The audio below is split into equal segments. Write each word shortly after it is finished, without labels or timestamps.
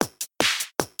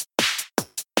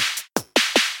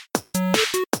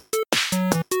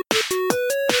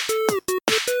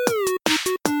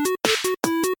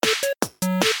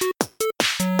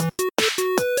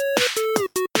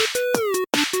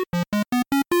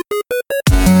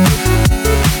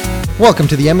Welcome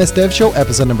to the MS Dev Show,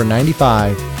 episode number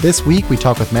 95. This week, we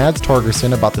talk with Mads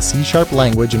Torgerson about the C#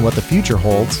 language and what the future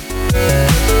holds,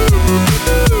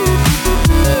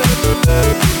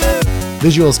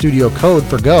 Visual Studio Code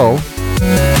for Go,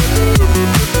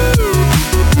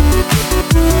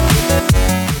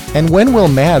 and when will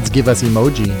Mads give us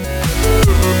emoji?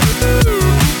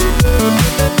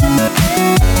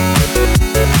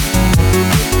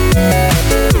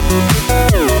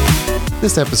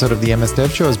 This episode of the MS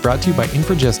Dev Show is brought to you by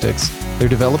Infragistics. Their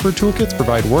developer toolkits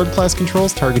provide world-class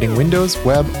controls targeting Windows,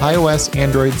 web, iOS,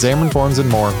 Android, Xamarin Forms, and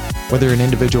more. Whether you're an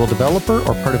individual developer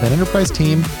or part of an enterprise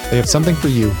team, they have something for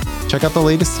you. Check out the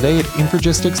latest today at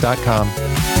Infragistics.com.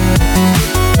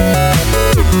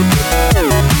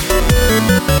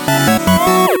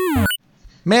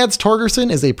 Mads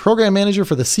Torgerson is a program manager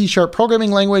for the C# programming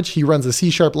language. He runs the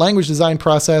C# language design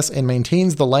process and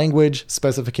maintains the language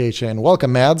specification.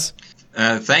 Welcome, Mads.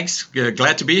 Thanks.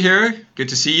 Glad to be here. Good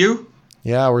to see you.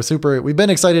 Yeah, we've been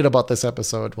excited about this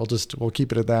episode. We'll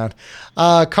keep it at that.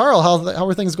 Carl, how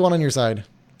are things going on your side?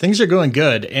 Things are going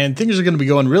good, and things are going to be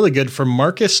going really good for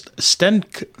Marcus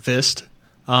Stenqvist.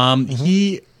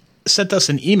 He sent us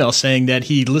an email saying that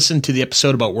he listened to the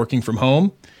episode about working from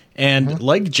home. And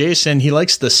like Jason, he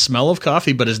likes the smell of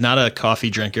coffee, but is not a coffee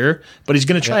drinker. But he's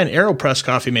going to try an AeroPress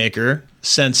coffee maker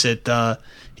since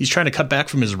he's trying to cut back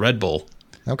from his Red Bull.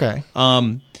 Okay.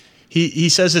 He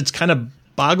says it's kind of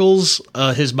boggles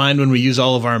his mind when we use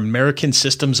all of our American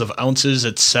systems of ounces,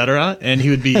 etc. And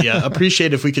he would be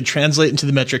appreciate if we could translate into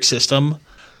the metric system.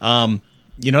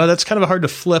 That's kind of hard to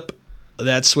flip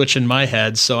that switch in my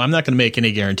head, so I'm not going to make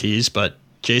any guarantees. But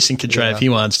Jason can try if he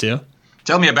wants to.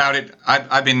 Tell me about it.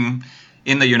 I've been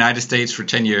in the United States for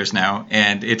 10 years now,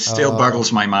 and it still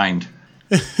boggles my mind.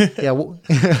 Yeah.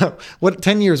 What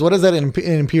 10 years? What is that in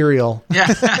imperial? Yeah.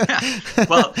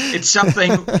 Well, it's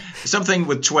something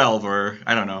with 12, or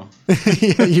I don't know.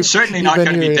 Yeah, certainly not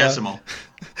going to be decimal.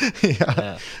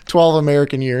 Yeah. 12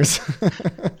 American years.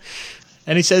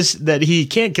 And he says that he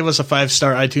can't give us a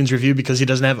 5-star iTunes review because he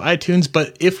doesn't have iTunes.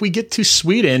 But if we get to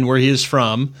Sweden, where he is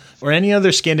from, or any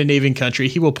other Scandinavian country,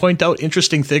 he will point out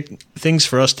interesting things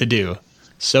for us to do.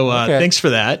 So thanks for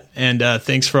that. And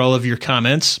thanks for all of your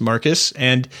comments, Marcus.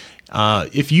 And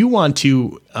if you want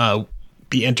to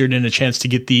be entered in a chance to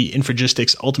get the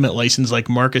Infragistics Ultimate license like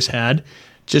Marcus had,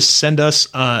 just send us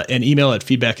an email at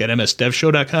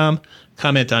feedback@msdevshow.com.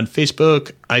 Comment on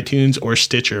Facebook, iTunes, or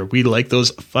Stitcher. We like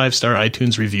those 5-star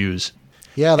iTunes reviews.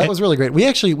 Yeah, that was really great.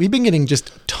 We've been getting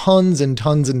just tons and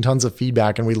tons and tons of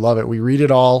feedback, and we love it. We read it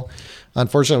all.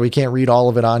 Unfortunately, we can't read all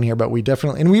of it on here, but we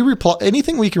definitely, and we reply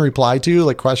anything we can reply to,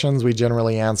 like questions, we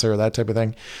generally answer, that type of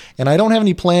thing. And I don't have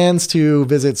any plans to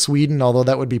visit Sweden, although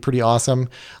that would be pretty awesome.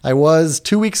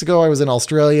 2 weeks ago, I was in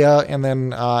Australia, and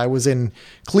then I was in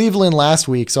Cleveland last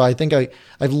week. So I think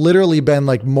I've literally been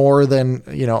like more than,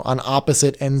 on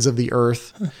opposite ends of the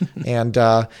earth. And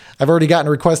I've already gotten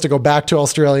a request to go back to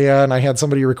Australia, and I had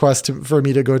somebody request for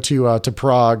me to go to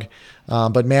Prague.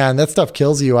 But man, that stuff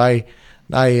kills you.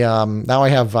 Now I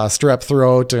have strep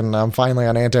throat, and I'm finally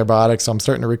on antibiotics, so I'm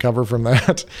starting to recover from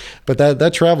that. But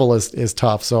that travel is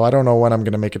tough, so I don't know when I'm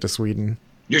going to make it to Sweden.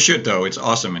 You should, though. It's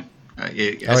awesome.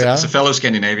 As a fellow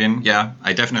Scandinavian, yeah,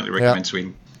 I definitely recommend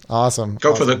Sweden. Awesome.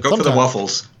 Go for the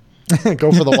waffles.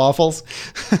 Go for the waffles.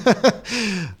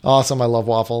 Awesome. I love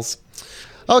waffles.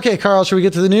 Okay, Carl, should we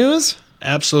get to the news?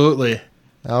 Absolutely.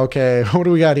 Okay, what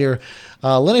do we got here?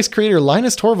 Linux creator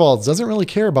Linus Torvalds doesn't really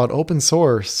care about open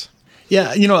source.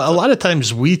 Yeah, a lot of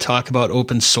times we talk about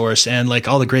open source and like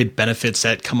all the great benefits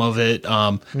that come of it,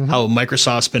 how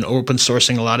Microsoft's been open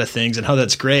sourcing a lot of things and how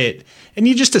that's great. And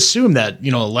you just assume that,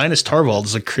 Linus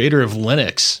Torvalds, the creator of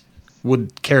Linux,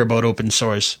 would care about open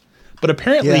source. But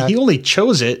apparently he only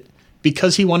chose it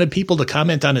because he wanted people to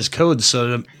comment on his code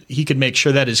so that he could make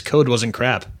sure that his code wasn't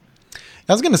crap.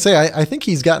 I was going to say, I think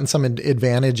he's gotten some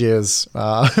advantages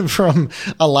from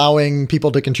allowing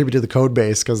people to contribute to the code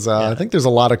base because I think there's a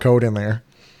lot of code in there.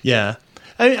 Yeah.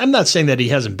 I'm not saying that he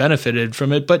hasn't benefited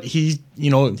from it, but he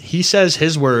says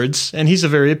his words, and he's a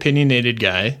very opinionated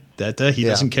guy, that he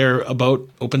doesn't care about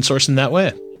open source in that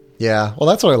way. Yeah. Well,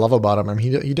 that's what I love about him. I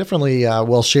mean, he definitely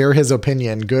will share his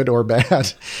opinion, good or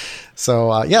bad. So,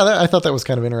 I thought that was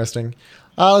kind of interesting.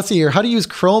 Let's see here. How to use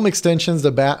Chrome extensions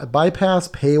to bypass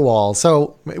paywall.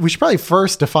 So we should probably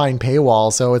first define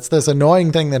paywall. So it's this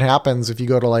annoying thing that happens if you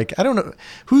go to I don't know,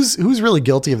 who's really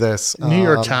guilty of this? New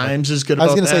York Times is good about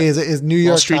that. I was going to say, is New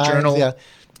York Wall Street Times, Journal.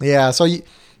 Yeah. So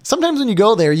sometimes when you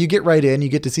go there, you get right in, you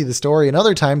get to see the story, and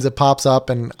other times it pops up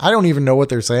and I don't even know what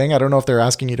they're saying. I don't know if they're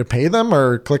asking you to pay them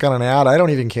or click on an ad. I don't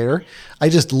even care. I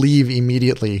just leave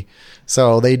immediately.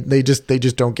 So they just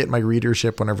don't get my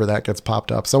readership whenever that gets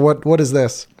popped up. So what is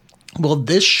this? Well,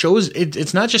 this shows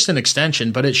it's not just an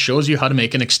extension, but it shows you how to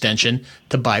make an extension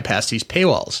to bypass these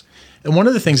paywalls. And one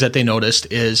of the things that they noticed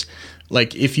is,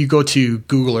 like, if you go to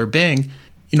Google or Bing,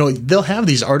 they'll have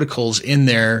these articles in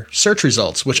their search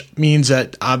results, which means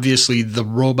that obviously the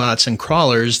robots and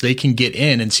crawlers, they can get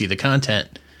in and see the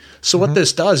content. So what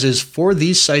this does is, for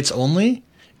these sites only,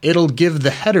 it'll give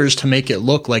the headers to make it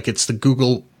look like it's the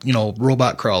Google,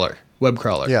 robot crawler, web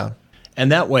crawler. Yeah.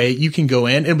 And that way you can go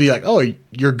in and be like, oh,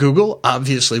 you're Google?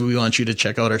 Obviously, we want you to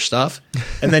check out our stuff.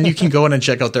 And then you can go in and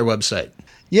check out their website.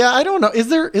 Yeah, I don't know. Is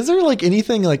there like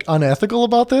anything like unethical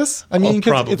about this? I mean,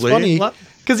 probably. It's funny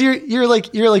because you're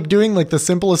like doing like the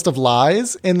simplest of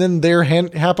lies, and then they're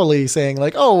happily saying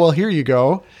like, oh, well, here you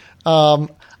go.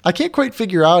 I can't quite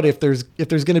figure out if there's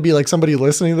going to be like somebody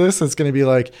listening to this that's going to be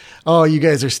like, oh, you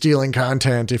guys are stealing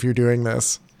content if you're doing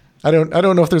this. I don't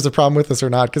know if there's a problem with this or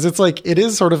not, because it's like, it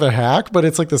is sort of a hack, but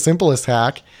it's like the simplest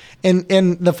hack. And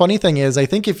the funny thing is, I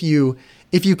think if you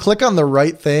click on the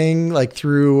right thing, like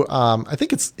through, I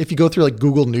think it's, if you go through like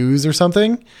Google News or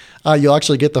something, you'll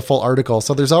actually get the full article.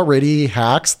 So there's already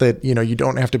hacks that, you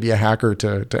don't have to be a hacker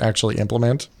to actually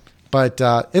implement. But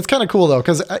it's kind of cool though,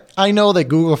 because I know that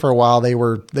Google for a while, they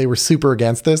were super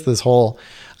against this whole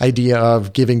idea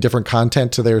of giving different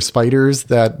content to their spiders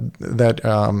that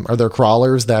are their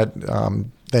crawlers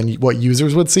than what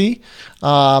users would see.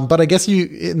 But I guess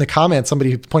in the comments,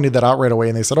 somebody pointed that out right away,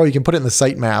 and they said, oh, you can put it in the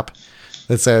sitemap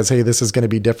that says, hey, this is going to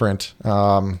be different.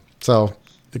 So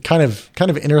it kind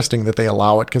of interesting that they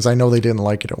allow it, because I know they didn't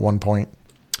like it at one point.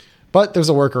 But there's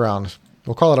a workaround.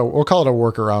 We'll call it a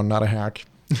workaround, not a hack.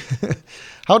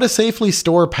 How to safely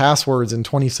store passwords in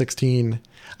 2016.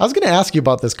 I was going to ask you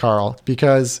about this, Carl,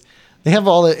 because they have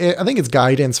I think it's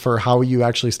guidance for how you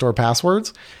actually store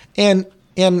passwords, and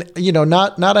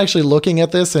not actually looking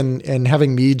at this and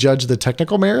having me judge the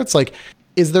technical merits. Like,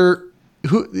 is there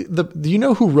do you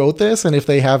know who wrote this, and if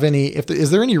they have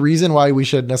is there any reason why we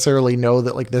should necessarily know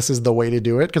that like this is the way to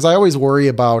do it? Because I always worry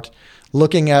about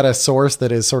looking at a source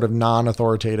that is sort of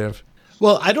non-authoritative.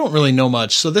 Well, I don't really know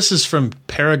much. So this is from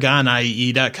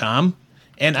ParagonIE.com,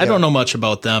 and I don't know much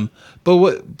about them. But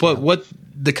what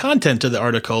the content of the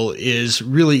article is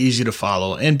really easy to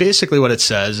follow. And basically what it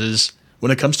says is,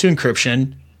 when it comes to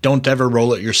encryption, don't ever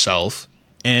roll it yourself,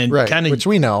 and which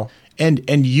we know,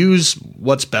 and use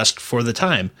what's best for the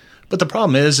time. But the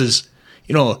problem is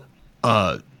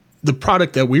the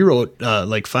product that we wrote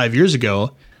like 5 years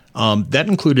ago, that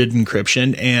included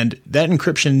encryption, and that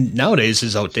encryption nowadays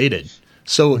is outdated.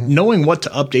 So knowing what to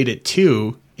update it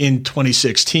to in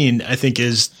 2016, I think,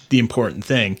 is the important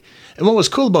thing. And what was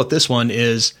cool about this one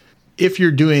is, if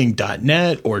you're doing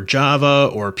 .NET or Java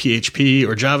or PHP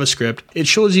or JavaScript, it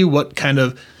shows you what kind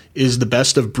of is the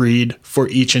best of breed for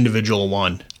each individual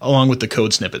one, along with the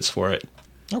code snippets for it.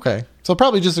 Okay. So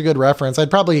probably just a good reference. I'd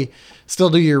probably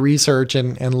still do your research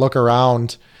and look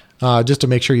around just to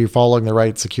make sure you're following the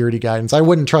right security guidance. I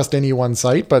wouldn't trust any one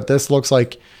site, but this looks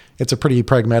like it's a pretty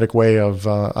pragmatic way of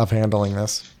handling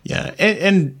this. Yeah,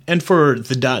 and for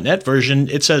the .NET version,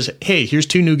 it says, hey, here's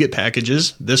 2 NuGet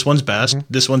packages. This one's best.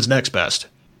 This one's next best.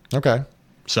 Okay.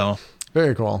 So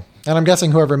very cool. And I'm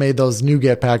guessing whoever made those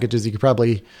NuGet packages, you could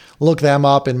probably look them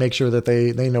up and make sure that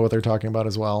they know what they're talking about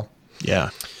as well. Yeah.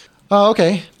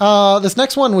 Okay. This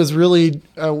next one was really,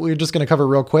 we're just going to cover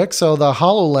real quick. So the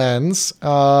HoloLens,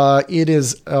 it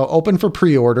is open for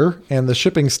pre-order, and the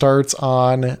shipping starts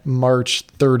on March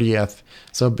 30th.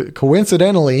 So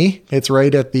coincidentally, it's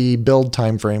right at the build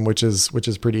timeframe, which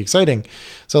is pretty exciting.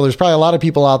 So there's probably a lot of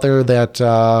people out there that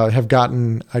have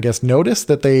gotten, I guess, notice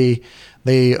that they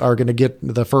are going to get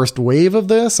the first wave of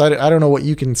this. I don't know what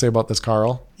you can say about this,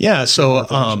 Carl. Yeah.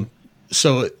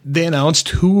 So they announced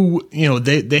who,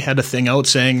 they had a thing out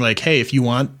saying like, hey, if you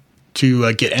want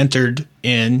to get entered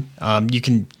in, you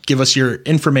can give us your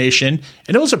information.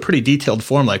 And it was a pretty detailed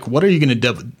form. Like, what are you going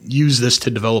to use this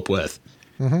to develop with?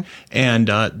 Mm-hmm.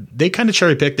 And they kind of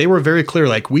cherry picked. They were very clear,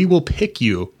 like, we will pick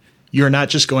you. You're not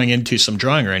just going into some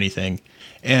drawing or anything.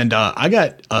 And I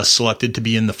got selected to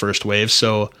be in the first wave.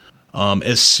 So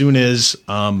as soon as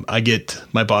I get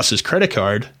my boss's credit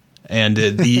card and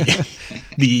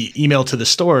the email to the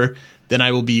store, then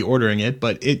I will be ordering it.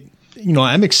 But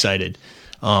I'm excited.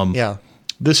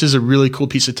 This is a really cool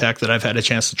piece of tech that I've had a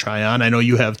chance to try on. I know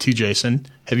you have too, Jason.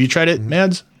 Have you tried it,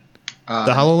 Mads?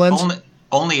 The HoloLens?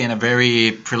 only in a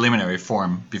very preliminary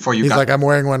form before you He's got. like, I'm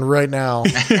wearing one right now.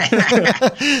 Yeah,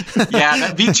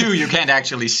 that V2 you can't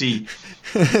actually see.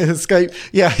 Skype.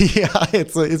 Yeah.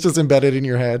 It's just embedded in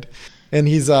your head. And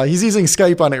he's using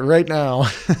Skype on it right now.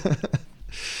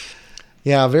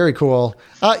 Yeah, very cool.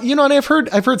 And I've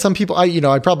heard some people.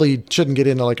 I probably shouldn't get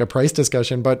into like a price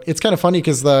discussion, but it's kind of funny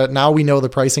because now we know the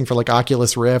pricing for like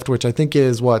Oculus Rift, which I think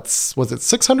is was it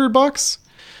 $600?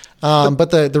 But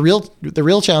the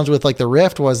real challenge with like the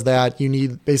Rift was that you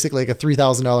need basically like a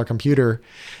 $3,000 computer.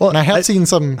 Well, and I have seen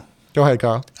some. Go ahead,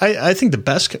 Carl. I think the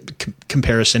best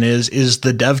comparison is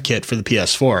the dev kit for the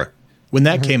PS4. When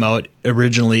that came out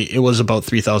originally, it was about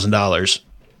 $3,000.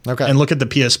 Okay, and look at the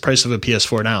price of a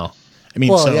PS4 now. I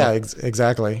mean,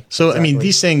 exactly. So, exactly. I mean,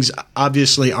 these things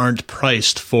obviously aren't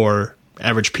priced for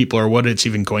average people or what it's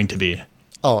even going to be.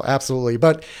 Oh, absolutely.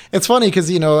 But it's funny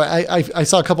because, I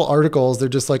saw a couple articles. They're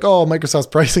just like, oh, Microsoft's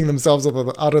pricing themselves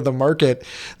out of the market.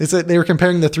 They said they were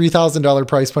comparing the $3,000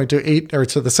 price point to the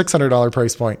 $600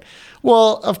 price point.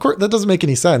 Well, of course, that doesn't make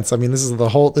any sense. I mean, this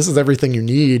is everything you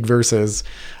need versus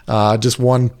just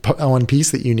one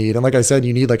piece that you need. And like I said,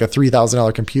 you need like a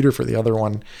 $3,000 computer for the other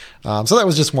one. So that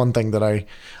was just one thing that I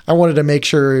wanted to make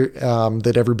sure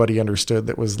that everybody understood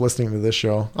that was listening to this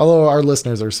show. Although our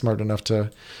listeners are smart enough to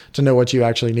know what you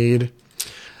actually need.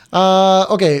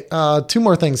 Okay, two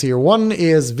more things here. One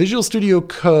is Visual Studio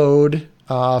Code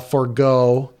for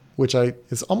Go, which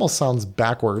it almost sounds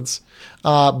backwards,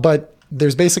 but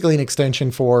there's basically an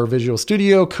extension for Visual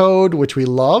Studio Code, which we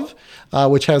love,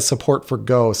 which has support for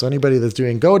Go. So anybody that's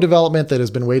doing Go development that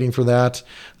has been waiting for that,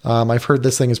 I've heard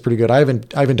this thing is pretty good. I haven't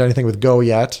done anything with Go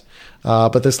yet,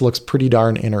 but this looks pretty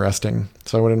darn interesting.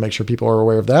 So I wanted to make sure people are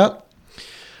aware of that.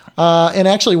 And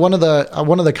actually, one of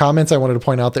the comments I wanted to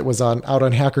point out that was out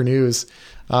on Hacker News,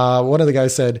 one of the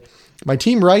guys said, "My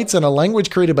team writes in a language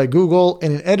created by Google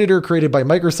and an editor created by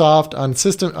Microsoft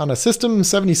on a System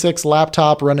 76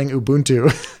 laptop running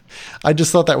Ubuntu." I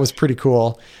just thought that was pretty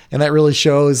cool, and that really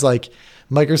shows like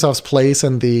Microsoft's place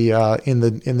in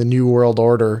the new world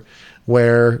order,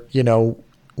 where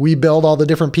we build all the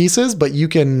different pieces, but you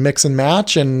can mix and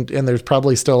match, and there's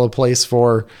probably still a place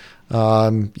for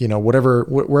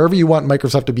wherever you want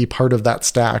Microsoft to be part of that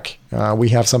stack. We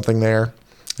have something there.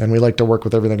 And we like to work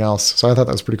with everything else. So I thought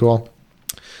that was pretty cool.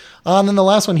 And then the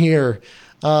last one here.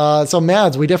 So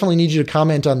Mads, we definitely need you to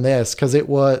comment on this because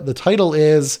the title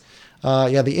is,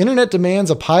 the internet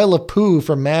demands a pile of poo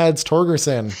from Mads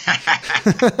Torgerson.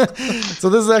 So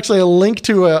this is actually a link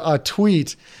to a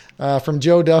tweet from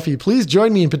Joe Duffy. Please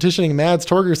join me in petitioning Mads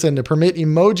Torgerson to permit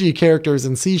emoji characters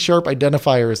and C#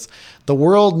 identifiers. The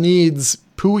world needs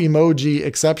poo emoji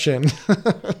exception.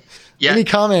 Yeah. Any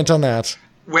comment on that?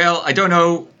 Well, I don't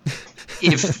know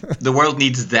if the world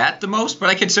needs that the most, but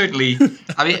I can certainly.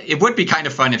 I mean, it would be kind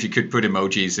of fun if you could put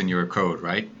emojis in your code,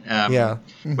 right? Yeah.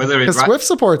 Because Swift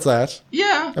supports that.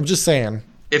 Yeah. I'm just saying.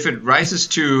 If it rises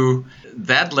to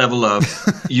that level of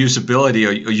usability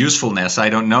or usefulness, I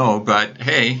don't know, but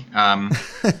hey.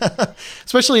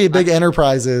 Especially big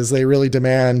enterprises, they really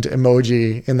demand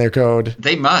emoji in their code.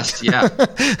 They must, yeah.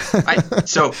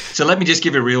 So let me just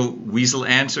give a real weasel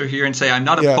answer here and say I'm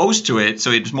not opposed to it,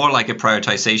 so it's more like a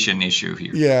prioritization issue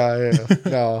here. Yeah,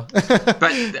 no.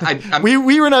 But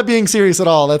we were not being serious at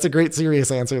all. That's a great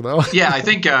serious answer, though. Yeah, I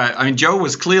think, Joe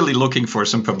was clearly looking for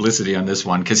some publicity on this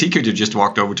one, because he could have just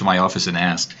walked over to my office and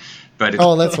asked. But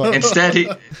that's fine.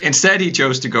 Instead he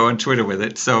chose to go on Twitter with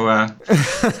it. So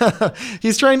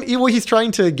he's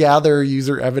trying to gather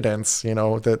user evidence,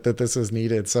 that this is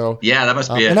needed. So yeah, that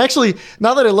must be it. And actually,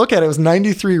 now that I look at it, it was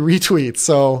 93 retweets.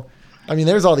 So I mean,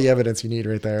 there's all the evidence you need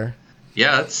right there.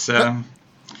 Yeah, it's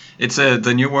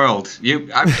the new world.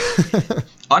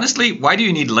 Honestly, why do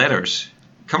you need letters?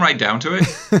 Come right down to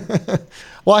it.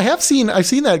 Well, I've seen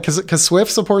that because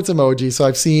Swift supports emoji, so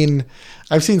I've seen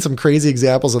some crazy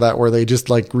examples of that where they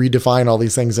just like redefine all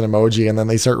these things in emoji and then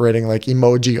they start writing like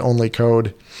emoji only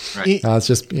code. Right. It's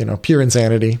just pure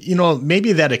insanity.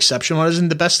 Maybe that exception one isn't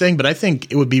the best thing, but I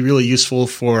think it would be really useful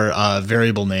for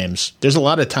variable names. There's a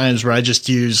lot of times where I just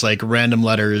use like random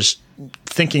letters,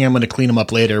 thinking I'm going to clean them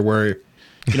up later. Where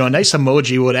a nice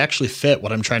emoji would actually fit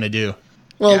what I'm trying to do.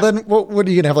 Well, then what are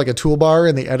you going to have, like a toolbar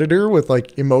in the editor with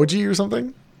like emoji or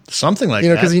something? Something like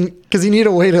that. Because you need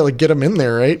a way to like get them in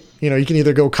there, right? You can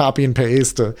either go copy and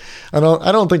paste. I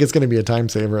don't think it's going to be a time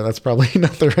saver. That's probably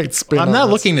not the right spin. I'm not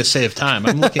looking to save time.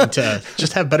 I'm looking to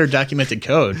just have better documented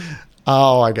code.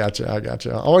 Oh, I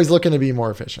gotcha. Always looking to be more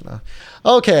efficient. Huh?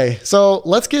 Okay, so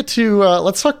let's get to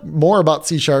let's talk more about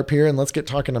C# here, and let's get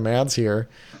talking to Mads here.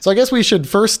 So I guess we should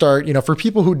first start. For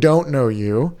people who don't know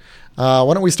you.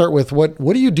 Why don't we start with what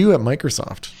do you do at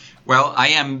Microsoft? Well, I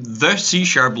am the C#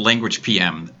 language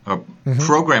PM, a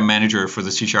program manager for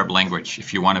the C# language,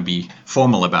 if you want to be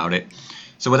formal about it.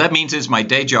 So what that means is my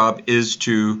day job is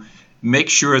to make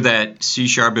sure that C#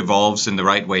 evolves in the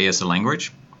right way as a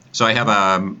language. So I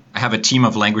have a team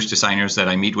of language designers that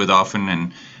I meet with often,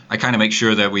 and I kind of make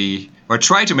sure that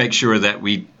try to make sure that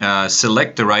we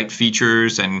select the right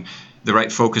features and the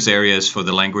right focus areas for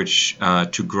the language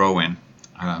to grow in.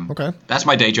 Okay. That's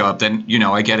my day job. Then,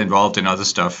 I get involved in other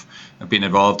stuff. I've been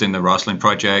involved in the Roslyn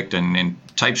project and in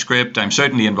TypeScript. I'm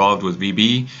certainly involved with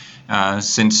VB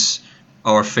since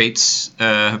our fates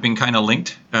have been kind of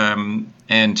linked.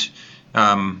 F#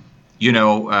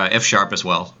 as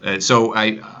well. So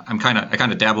I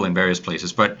kind of dabble in various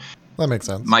places, but that makes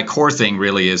sense. My core thing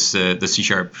really is the C#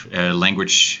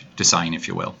 language design, if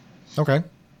you will. Okay.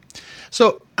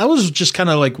 So I was just kind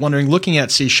of like wondering, looking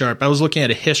at C#, I was looking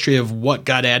at a history of what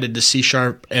got added to C#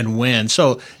 and when.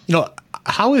 So,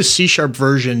 how is C#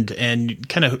 versioned, and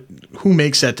kind of who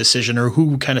makes that decision, or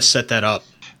who kind of set that up?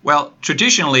 Well,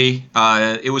 traditionally,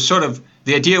 it was sort of,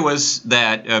 the idea was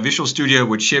that Visual Studio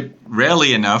would ship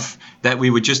rarely enough that we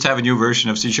would just have a new version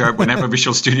of C# whenever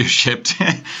Visual Studio shipped.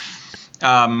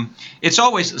 It's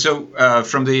always so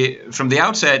from the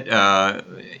outset.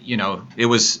 It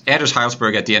was Anders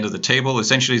Heilsberg at the end of the table,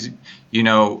 essentially,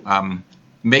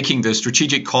 making the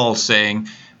strategic call, saying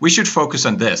we should focus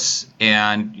on this,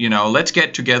 and let's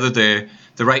get together the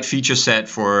right feature set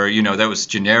for that was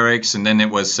generics, and then it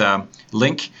was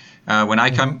Link when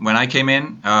I came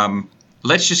in.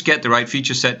 Let's just get the right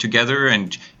feature set together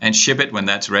and ship it when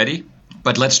that's ready.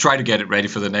 But let's try to get it ready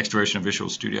for the next version of Visual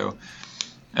Studio.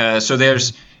 So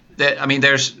there's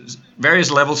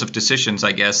various levels of decisions,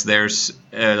 I guess. There's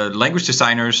language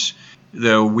designers,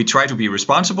 though we try to be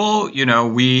responsible.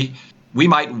 We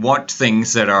might want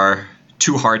things that are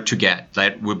too hard to get,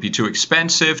 that would be too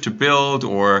expensive to build,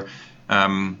 or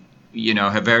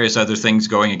have various other things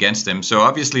going against them. So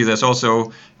obviously there's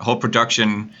also a whole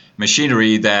production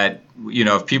machinery that,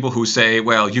 of people who say,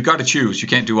 well, you got to choose, you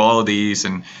can't do all of these.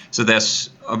 And so there's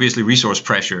obviously resource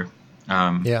pressure.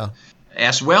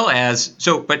 As well as,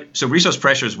 so resource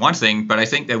pressure is one thing, but I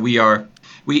think that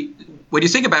when you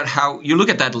think about how you look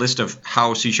at that list of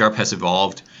how C# has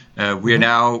evolved, we are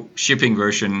now shipping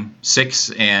version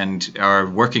 6 and are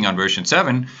working on version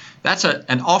 7. That's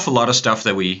an awful lot of stuff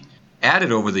that we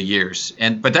added over the years,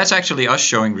 but that's actually us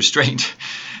showing restraint.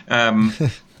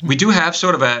 We do have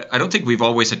sort of I don't think we've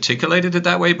always articulated it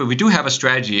that way, but we do have a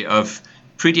strategy of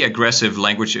pretty aggressive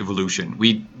language evolution.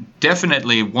 We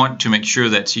definitely want to make sure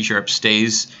that C#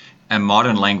 stays a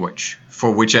modern language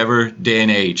for whichever day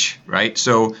and age, right?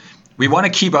 So we want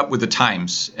to keep up with the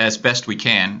times as best we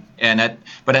can,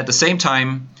 but at the same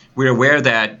time, we're aware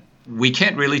that we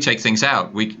can't really take things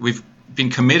out. We've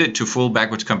been committed to full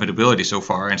backwards compatibility so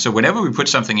far, and so whenever we put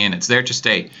something in, it's there to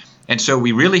stay. And so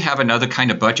we really have another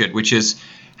kind of budget, which is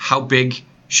how big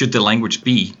should the language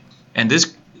be? And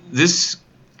this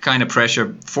kind of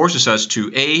pressure forces us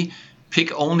to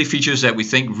pick only features that we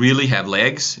think really have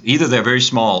legs. Either they're very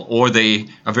small or they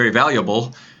are very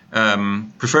valuable,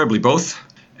 preferably both.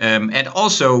 And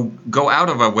also go out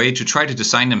of our way to try to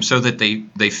design them so that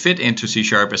they fit into C#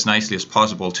 as nicely as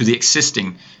possible to the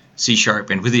existing C#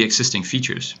 and with the existing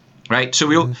features, right? So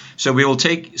we will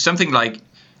take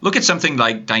look at something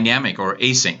like dynamic or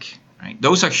async. Right?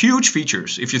 Those are huge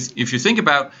features. If you think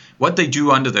about what they do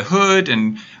under the hood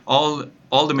and all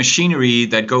the machinery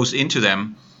that goes into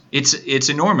them, it's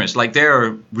enormous. Like,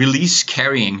 they're release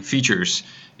carrying features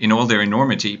in all their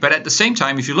enormity. But at the same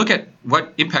time, if you look at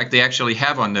what impact they actually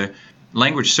have on the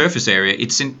language surface area,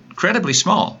 it's incredibly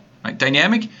small. Right?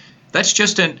 Dynamic, that's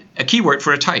just a keyword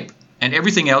for a type, and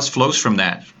everything else flows from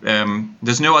that.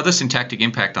 There's no other syntactic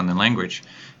impact on the language.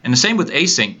 And the same with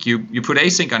async. You put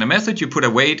async on a method, you put a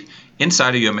wait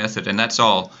inside of your method, and that's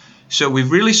all. So we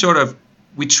really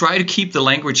we try to keep the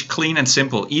language clean and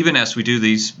simple, even as we do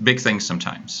these big things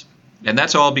sometimes. And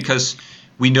that's all because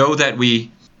we know that we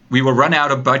will run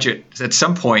out of budget at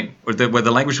some point, where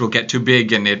the language will get too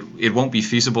big and it won't be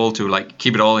feasible to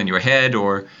keep it all in your head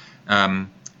or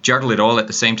juggle it all at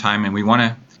the same time. And we want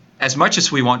to, as much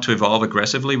as we want to evolve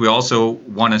aggressively, we also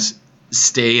want to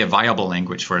stay a viable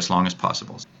language for as long as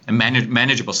possible, a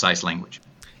manageable size language.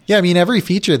 Yeah, I mean, every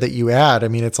feature that you add, I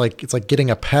mean, it's like getting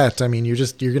a pet. I mean, you're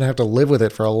going to have to live with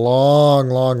it for a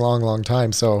long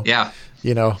time. So yeah,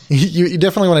 you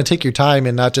definitely want to take your time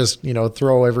and not just,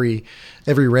 throw every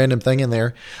random thing in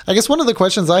there. I guess one of the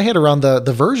questions I had around the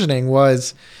versioning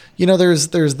was, there's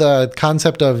the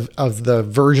concept of the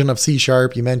version of C#.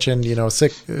 You mentioned,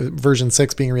 version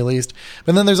 6 being released,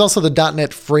 but then there's also the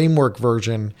 .NET framework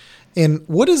version. And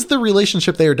what is the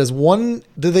relationship there? Is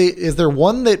there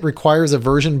one that requires a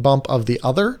version bump of the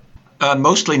other?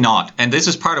 Mostly not, and this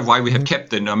is part of why we have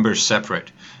kept the numbers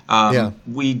separate.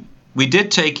 We did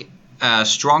take a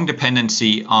strong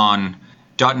dependency on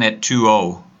 .NET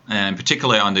 2.0, and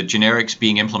particularly on the generics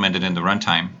being implemented in the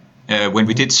runtime when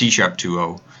we did C#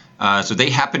 2.0. So they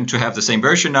happen to have the same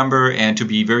version number and to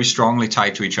be very strongly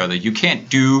tied to each other. You can't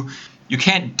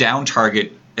down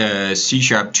target C#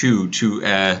 2 to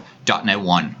 .NET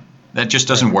 1. That just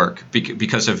doesn't work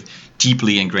because of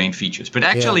deeply ingrained features. But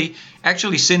actually,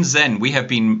 since then, we have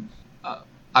been,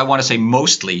 I want to say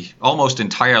mostly, almost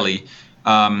entirely,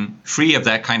 free of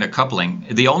that kind of coupling.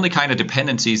 The only kind of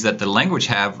dependencies that the language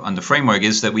have on the framework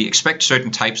is that we expect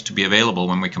certain types to be available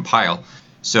when we compile.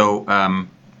 So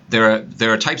there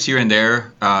are types here and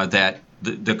there that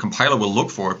the compiler will look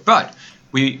for, but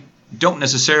we don't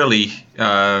necessarily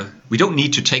we don't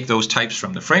need to take those types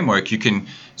from the framework. You can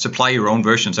supply your own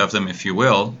versions of them, if you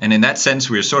will. And in that sense,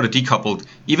 we're sort of decoupled.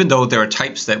 Even though there are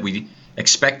types that we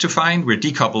expect to find, we're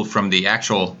decoupled from the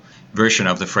actual version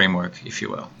of the framework, if you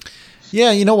will.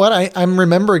 Yeah, you know what? I'm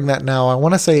remembering that now. I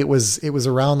want to say it was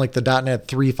around like the .NET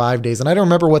 3.5 days, and I don't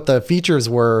remember what the features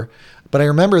were, but I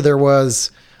remember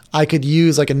I could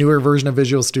use like a newer version of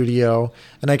Visual Studio,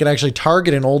 and I could actually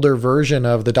target an older version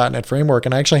of the .NET framework.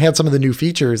 And I actually had some of the new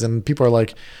features, and people are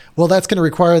like, well, that's going to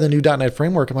require the new .NET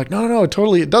framework. I'm like, no,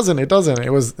 totally. It doesn't.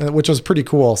 Which was pretty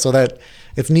cool. So that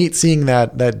it's neat seeing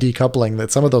that decoupling,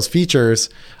 that some of those features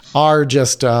are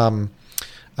just, I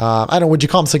don't know, would you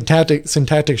call them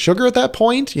syntactic sugar at that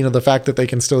point? You know, the fact that they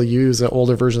can still use an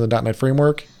older version of the .NET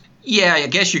framework. Yeah, I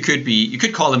guess you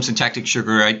could call them syntactic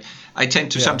sugar. I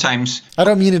tend to sometimes... I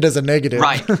don't mean it as a negative.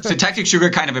 Right. Syntactic sugar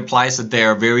kind of implies that they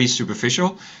are very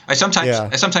superficial. I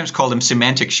sometimes call them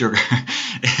semantic sugar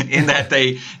in that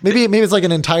they... Maybe it's like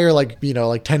an entire, like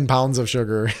 10 pounds of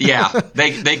sugar. Yeah,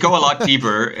 they go a lot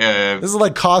deeper. This is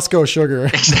like Costco sugar.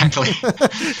 Exactly.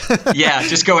 Yeah,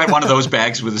 just go at one of those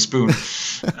bags with a spoon.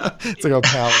 It's like a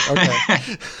pallet.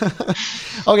 Okay.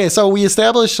 Okay, so we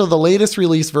established, the latest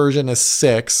release version is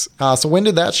 6. So when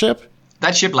did that ship?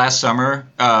 That shipped last summer.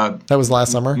 That was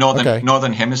last summer?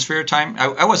 Northern Hemisphere time.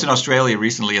 I was in Australia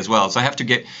recently as well, so I have to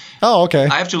get... Oh, okay.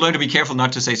 I have to learn to be careful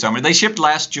not to say summer. They shipped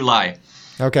last July.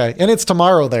 Okay, and it's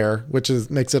tomorrow there, which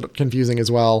makes it confusing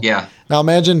as well. Yeah. Now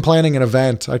imagine planning an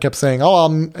event. I kept saying,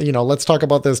 let's talk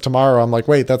about this tomorrow. I'm like,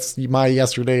 wait, that's my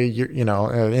yesterday,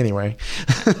 anyway.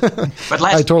 But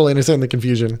I totally understand the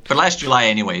confusion. But last July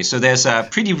anyway, so there's a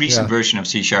pretty recent version of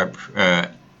C#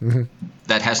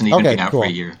 that hasn't even been out for a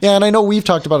year. Yeah, and I know we've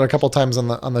talked about it a couple times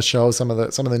on the show, some of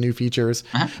the new features.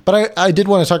 But I did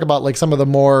want to talk about like some of the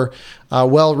more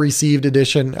well received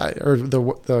edition or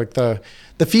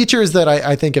the features that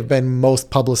I think have been most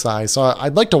publicized. So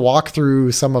I'd like to walk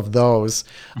through some of those,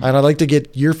 and I'd like to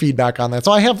get your feedback on that.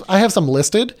 So I have some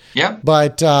listed. Yeah.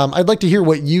 But I'd like to hear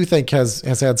what you think has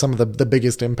had some of the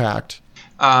biggest impact.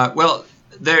 Well,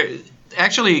 there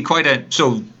actually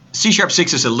C#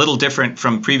 6 is a little different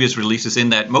from previous releases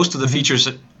in that most of the features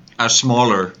are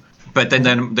smaller, but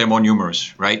then they're more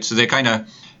numerous, right? So they're kind of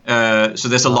so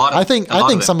there's a lot. I think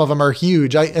some of them are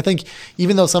huge. I think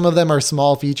even though some of them are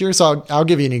small features, so I'll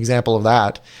give you an example of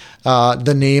that.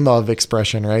 The name of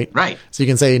expression, right? Right. So you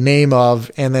can say name of,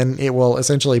 and then it will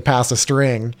essentially pass a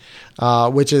string,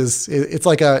 which is it's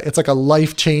like a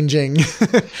life-changing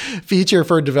feature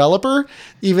for a developer.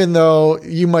 Even though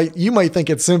you might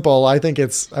think it's simple, I think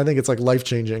it's like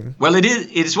life-changing. Well, it is.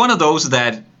 It's one of those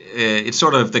that it's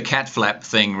sort of the cat flap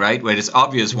thing, right? Where it's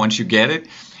obvious once you get it.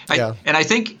 And I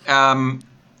think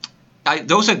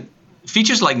those are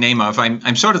features like name of.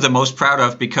 I'm sort of the most proud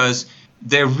of because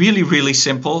they're really, really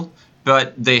simple,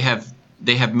 but they have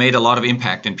made a lot of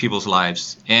impact in people's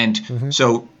lives. And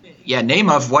so, name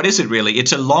of, what is it really?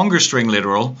 It's a longer string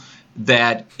literal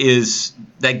that is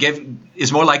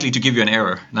more likely to give you an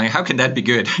error. Now, how can that be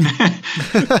good?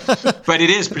 But it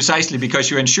is precisely because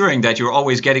you're ensuring that you're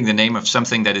always getting the name of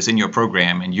something that is in your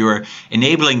program, and you're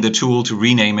enabling the tool to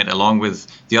rename it along with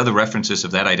the other references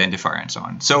of that identifier and so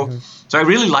on. So I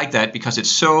really like that because it's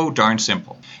so darn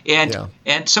simple.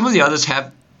 And some of the others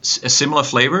have a similar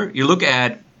flavor. You look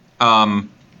at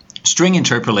string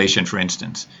interpolation, for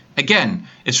instance. Again,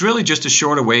 it's really just a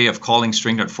shorter way of calling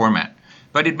string.format.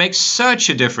 But it makes such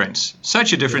a difference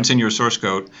in your source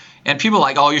code. And people are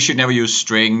like, you should never use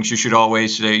strings. You should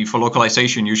always, for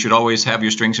localization, you should always have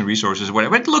your strings and resources or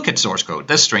whatever. But look at source code.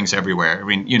 There's strings everywhere. I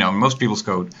mean, most people's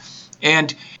code.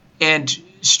 And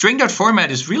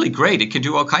string.format is really great. It can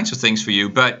do all kinds of things for you.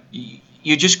 But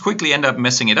you just quickly end up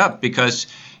messing it up because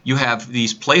you have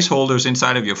these placeholders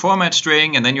inside of your format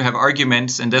string, and then you have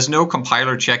arguments, and there's no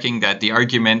compiler checking that the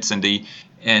arguments and the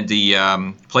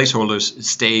placeholders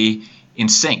stay in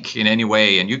sync in any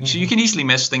way, and so you can easily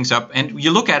mess things up. And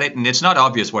you look at it, and it's not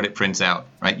obvious what it prints out,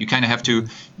 right? You kind of have to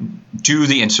do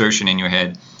the insertion in your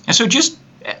head, and so just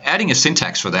adding a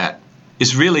syntax for that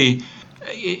is really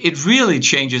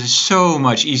changes. It's so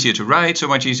much easier to write, so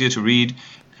much easier to read.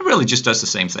 It really just does the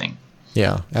same thing.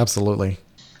 Yeah, absolutely.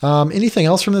 Anything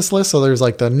else from this list? So there's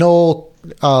like the null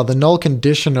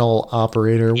conditional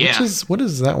operator. What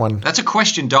is that one? That's a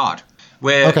question dot.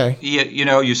 Where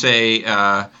you say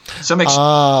some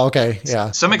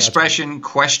expression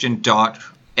question dot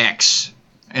x,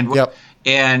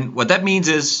 and what that means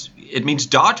is it means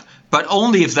dot, but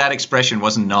only if that expression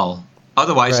wasn't null.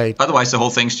 Otherwise the whole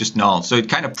thing's just null. So it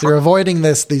kind of they're avoiding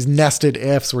these nested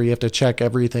ifs where you have to check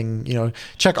everything,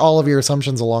 check all of your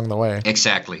assumptions along the way.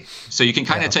 Exactly. So you can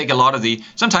kind of take a lot of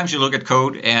sometimes you look at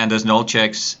code and there's null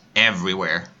checks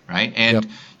everywhere, right? And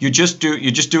you're just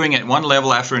doing it one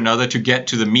level after another to get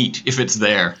to the meat if it's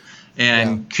there.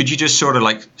 And could you just sort of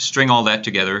like string all that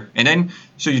together? And then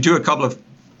so you do a couple of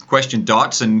question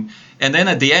dots, and then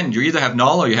at the end you either have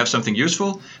null or you have something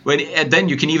useful. And then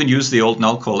you can even use the old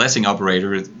null coalescing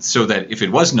operator so that if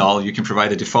it was null, you can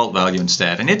provide a default value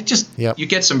instead. And it just you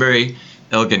get some very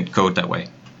elegant code that way.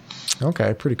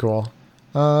 Okay, pretty cool.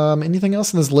 Anything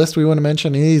else in this list we want to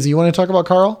mention? Anything you want to talk about,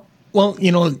 Carl? Well,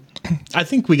 I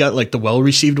think we got like the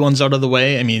well-received ones out of the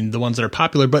way. I mean, the ones that are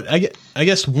popular. But I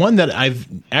guess one that I've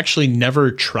actually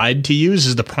never tried to use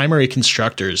is the primary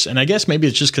constructors. And I guess maybe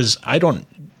it's just because I don't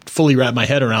fully wrap my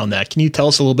head around that. Can you tell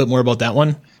us a little bit more about that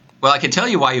one? Well, I can tell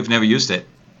you why you've never used it.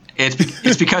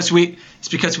 It's because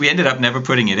we ended up never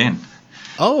putting it in.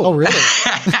 Oh really?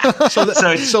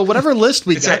 so whatever list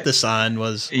we got this on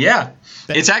was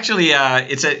It's actually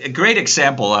it's a great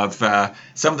example of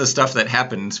some of the stuff that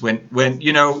happens when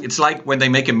it's like when they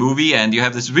make a movie and you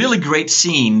have this really great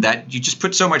scene that you just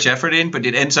put so much effort in, but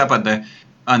it ends up on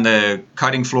the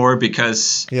cutting floor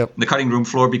the cutting room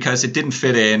floor because it didn't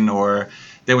fit in, or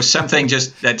there was something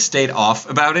just that stayed off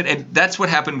about it. And that's what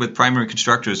happened with primary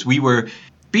constructors. We were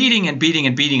beating and beating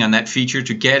and beating on that feature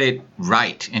to get it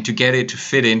right and to get it to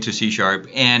fit into C#.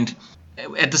 And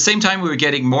at the same time, we were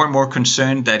getting more and more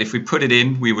concerned that if we put it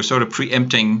in, we were sort of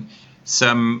preempting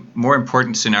some more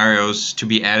important scenarios to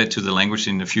be added to the language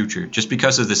in the future, just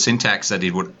because of the syntax that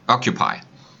it would occupy.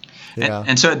 Yeah.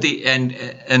 And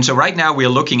so right now we're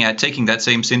looking at taking that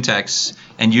same syntax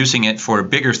and using it for a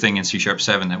bigger thing in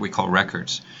C#7 that we call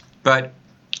records. But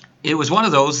it was one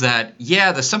of those that,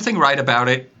 there's something right about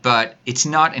it, but it's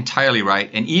not entirely right.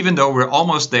 And even though we're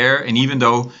almost there, and even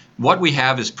though what we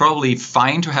have is probably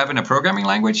fine to have in a programming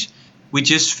language, we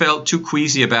just felt too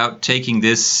queasy about taking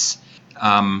this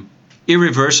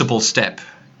irreversible step.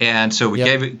 And so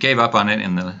we gave up on it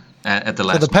at the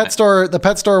last. So the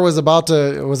pet store was about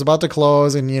to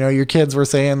close, and your kids were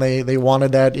saying they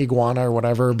wanted that iguana or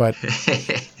whatever, but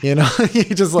you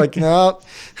just like, no,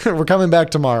 we're coming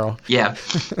back tomorrow. Yeah.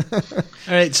 All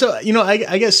right. So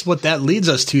I guess what that leads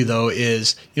us to though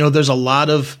is there's a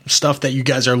lot of stuff that you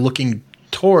guys are looking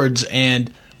towards,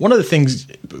 and one of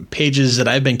the pages that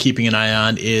I've been keeping an eye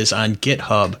on is on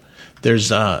GitHub.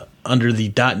 There's under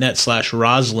the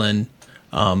 .NET/Roslyn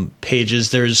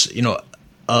pages. There's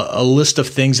a list of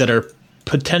things that are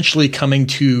potentially coming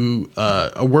to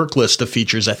a work list of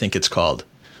features, I think it's called.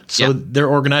 So they're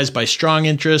organized by strong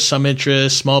interest, some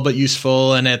interest, small but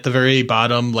useful, and at the very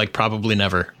bottom, like probably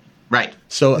never. Right.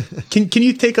 So can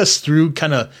you take us through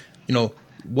kind of,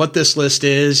 what this list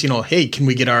is? Hey, can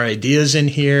we get our ideas in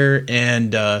here?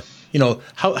 And,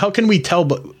 how can we tell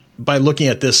by looking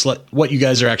at this what you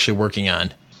guys are actually working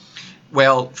on?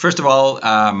 Well, first of all,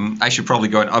 I should probably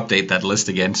go and update that list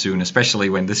again soon, especially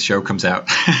when this show comes out.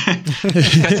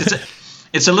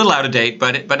 It's a little out of date,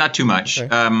 but not too much.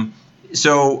 Okay.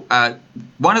 So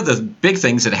one of the big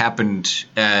things that happened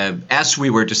as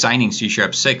we were designing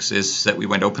C#6 is that we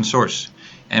went open source.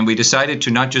 And we decided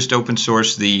to not just open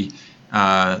source the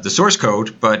source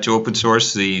code, but to open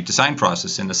source the design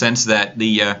process, in the sense that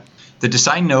the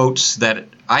design notes that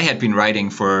I had been writing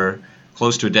for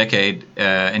close to a decade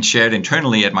and shared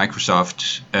internally at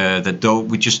Microsoft,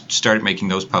 we just started making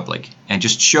those public and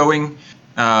just showing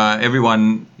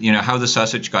everyone how the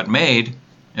sausage got made,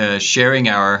 sharing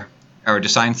our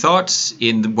design thoughts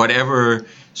in whatever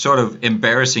sort of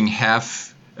embarrassing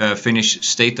half finished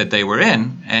state that they were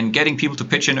in, and getting people to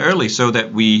pitch in early so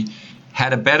that we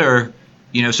had a better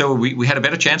we had a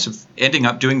better chance of ending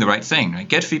up doing the right thing, right?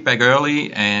 Get feedback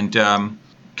early and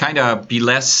kind of be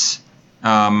less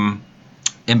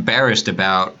embarrassed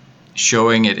about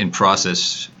showing it in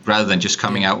process rather than just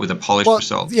coming out with a polished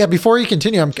result. Yeah, before you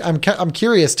continue, I'm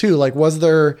curious too. Like, was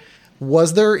there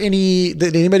any?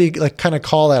 Did anybody like kind of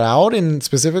call that out and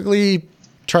specifically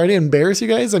try to embarrass you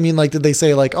guys? I mean, like, did they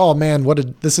say like, "Oh man,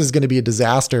 this is going to be a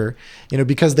disaster,"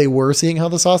 because they were seeing how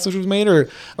the sausage was made, or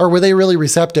were they really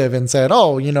receptive and said,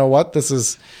 "Oh, you know what, this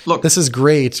is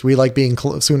great. We like being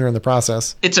sooner in the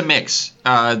process." It's a mix.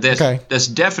 There's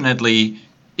definitely.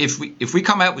 If we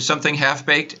come out with something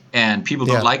half-baked and people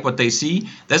don't like what they see,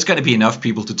 there's going to be enough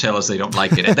people to tell us they don't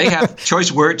like it. And they have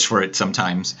choice words for it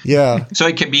sometimes. Yeah. So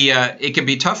it can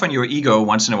be tough on your ego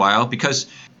once in a while because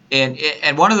and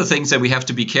one of the things that we have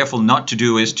to be careful not to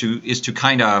do is to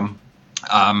kind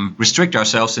of restrict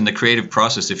ourselves in the creative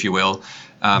process, if you will.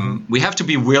 We have to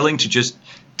be willing to just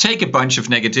take a bunch of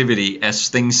negativity as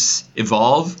things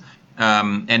evolve.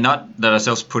 And not let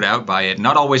ourselves put out by it,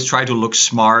 not always try to look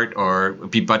smart or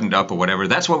be buttoned up or whatever.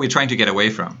 That's what we're trying to get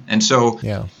away from. And so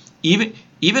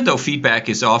even though feedback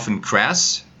is often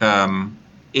crass,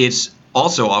 it's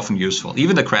also often useful.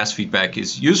 Even the crass feedback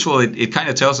is useful. It kind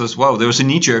of tells us, whoa, there was a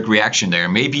knee-jerk reaction there.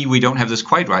 Maybe we don't have this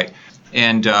quite right.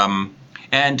 And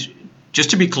just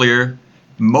to be clear,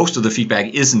 most of the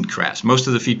feedback isn't crass. Most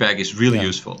of the feedback is really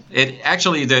useful. It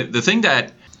actually, the thing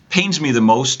that pains me the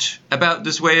most about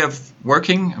this way of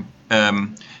working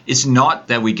is not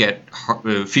that we get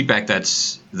feedback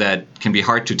that can be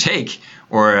hard to take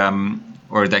or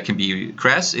that can be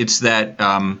crass. It's that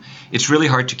it's really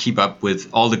hard to keep up with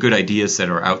all the good ideas that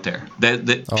are out there.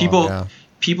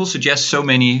 People suggest so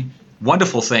many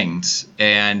wonderful things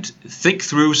and think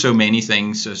through so many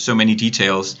things, so many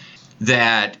details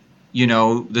that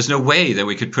there's no way that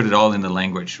we could put it all in the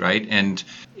language, right? And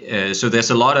so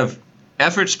there's a lot of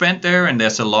effort spent there, and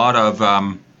there's a lot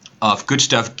of good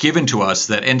stuff given to us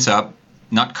that ends up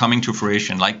not coming to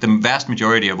fruition. Like the vast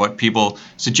majority of what people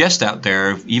suggest out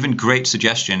there, even great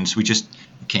suggestions, we just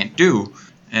can't do.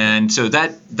 And so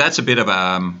that's a bit of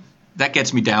that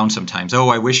gets me down sometimes. Oh,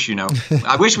 I wish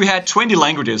I wish we had 20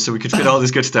 languages so we could fit all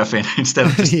this good stuff in instead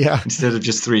of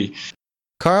just 3.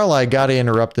 Carl, I got to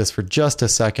interrupt this for just a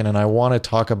second, and I want to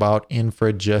talk about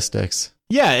Infragistics.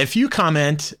 Yeah, if you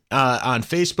comment on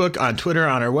Facebook, on Twitter,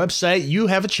 on our website, you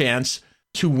have a chance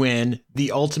to win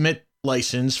the ultimate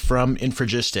license from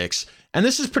Infragistics. And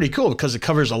this is pretty cool because it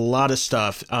covers a lot of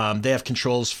stuff. They have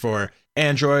controls for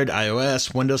Android,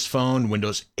 iOS, Windows Phone,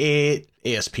 Windows 8,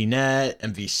 ASP.NET,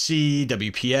 MVC,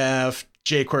 WPF,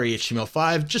 jQuery,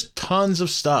 HTML5, just tons of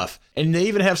stuff. And they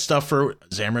even have stuff for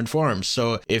Xamarin Forms.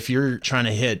 So if you're trying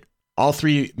to hit all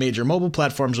 3 major mobile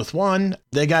platforms with one,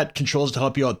 they got controls to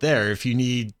help you out there. If you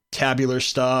need tabular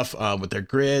stuff with their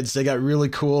grids, they got really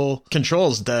cool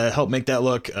controls to help make that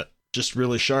look just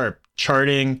really sharp.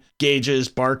 Charting, gauges,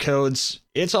 barcodes,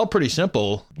 it's all pretty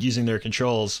simple using their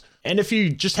controls. And if you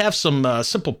just have some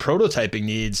simple prototyping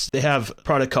needs, they have a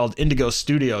product called Indigo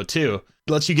Studio too.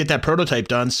 It lets you get that prototype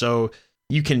done so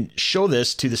you can show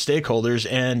this to the stakeholders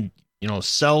and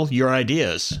sell your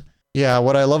ideas. Yeah,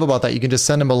 what I love about that, you can just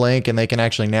send them a link and they can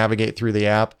actually navigate through the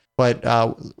app. But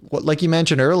like you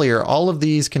mentioned earlier, all of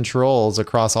these controls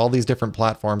across all these different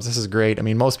platforms, this is great. I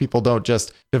mean, most people don't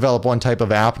just develop one type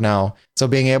of app now. So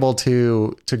being able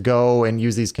to go and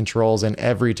use these controls in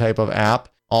every type of app,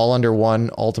 all under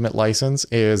one ultimate license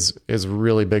is a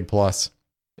really big plus.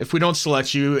 If we don't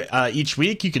select you each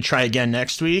week, you could try again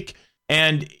next week.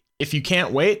 And if you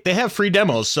can't wait, they have free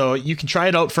demos. So you can try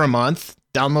it out for a month.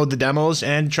 Download the demos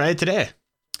and try it today.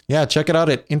 Yeah, check it out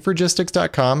at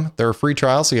Infragistics.com. They're a free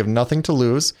trial, so you have nothing to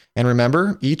lose. And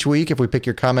remember, each week, if we pick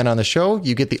your comment on the show,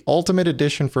 you get the Ultimate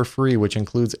Edition for free, which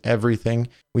includes everything.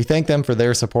 We thank them for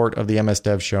their support of the MS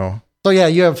Dev Show. So yeah,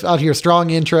 you have out here strong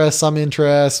interest, some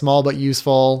interest, small but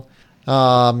useful.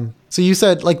 So you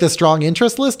said like the strong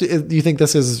interest list, do you think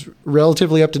this is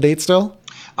relatively up to date still?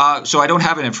 So I don't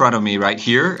have it in front of me right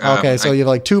here. Okay, so you have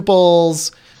like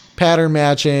tuples, pattern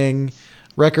matching,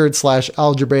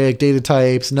 record/algebraic data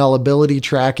types, nullability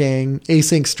tracking,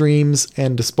 async streams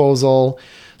and disposal,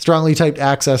 strongly typed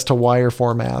access to wire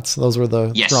formats. Those were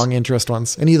the strong interest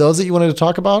ones. Any of those that you wanted to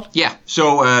talk about? Yeah.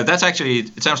 So that's actually,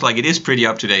 it sounds like it is pretty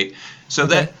up to date. So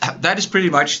that is pretty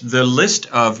much the list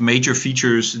of major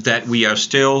features that we are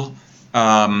still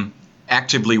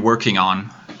actively working on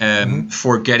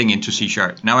for getting into C#.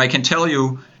 Now, I can tell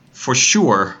you for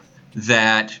sure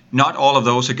that not all of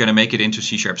those are going to make it into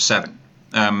C# 7.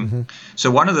 So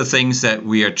one of the things that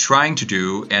we are trying to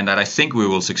do, and that I think we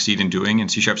will succeed in doing in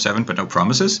C# 7, but no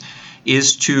promises,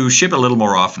 is to ship a little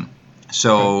more often.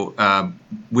 So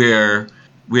we're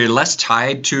less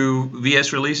tied to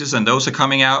VS releases, and those are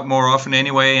coming out more often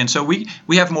anyway. And so we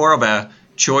have more of a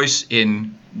choice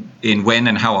in in when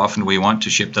and how often we want to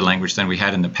ship the language than we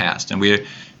had in the past. And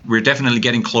we're definitely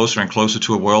getting closer and closer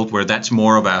to a world where that's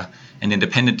more of an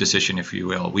independent decision, if you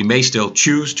will. We may still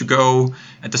choose to go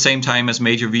at the same time as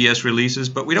major VS releases,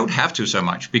 but we don't have to so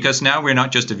much, because now we're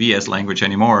not just a VS language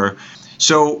anymore.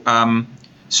 So I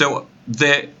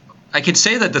can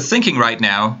say that the thinking right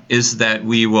now is that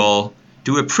we will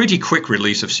do a pretty quick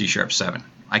release of C# 7.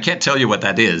 I can't tell you what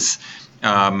that is,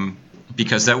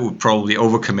 because that would probably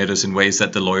overcommit us in ways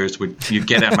that the lawyers you'd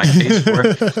get at my case for.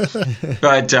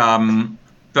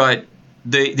 But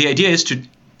the idea is to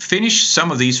finish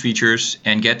some of these features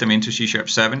and get them into C#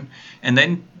 7, and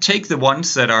then take the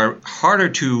ones that are harder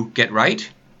to get right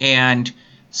and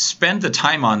spend the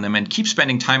time on them and keep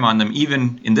spending time on them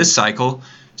even in this cycle,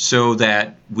 so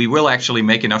that we will actually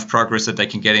make enough progress that they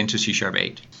can get into C#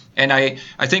 8. And I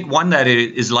think one that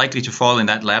is likely to fall in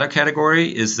that latter category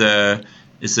is the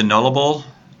nullable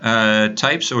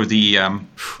types, or the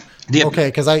okay,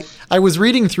 because I was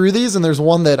reading through these, and there's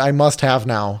one that I must have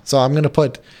now, so I'm going to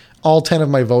put all 10 of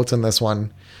my votes in this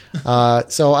one.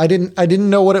 So I didn't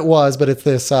know what it was, but it's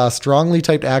this strongly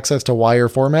typed access to wire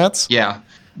formats. Yeah,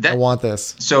 I want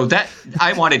this. So that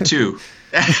I want it too.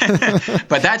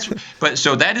 but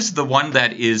that is the one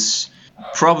that is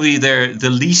probably the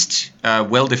least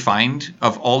well defined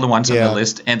of all the ones on the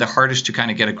list, and the hardest to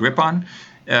kind of get a grip on.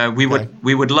 We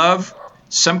would love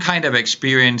some kind of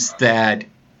experience that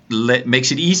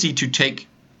makes it easy to take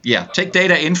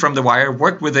data in from the wire,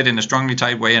 work with it in a strongly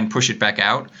typed way, and push it back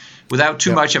out without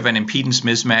too much of an impedance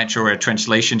mismatch or a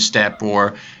translation step,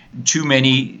 or too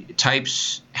many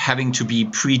types having to be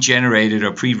pre-generated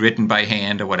or pre-written by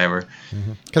hand or whatever.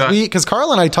 Because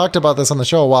Carl and I talked about this on the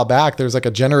show a while back. There's like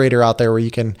a generator out there where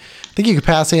you can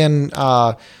pass in.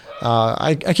 I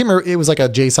can't remember. It was like a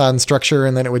JSON structure,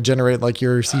 and then it would generate like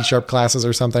your C# classes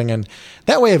or something. And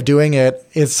that way of doing it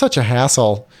is such a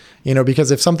hassle. Because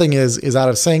if something is out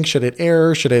of sync, should it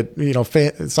error? Should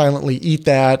it, silently eat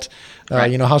that?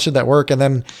 Right. How should that work? And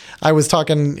then I was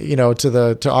talking,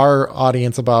 to our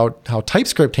audience about how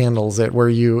TypeScript handles it, where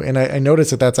I noticed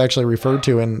that that's actually referred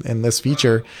to in this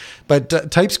feature.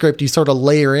 But TypeScript, you sort of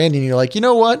layer in, and you're like, you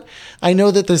know what? I know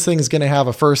that this thing is going to have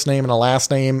a first name and a last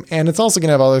name, and it's also going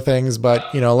to have other things,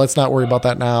 but let's not worry about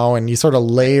that now. And you sort of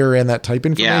layer in that type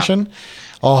information. Yeah.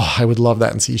 Oh, I would love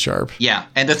that in C#. Yeah,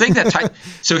 and the thing that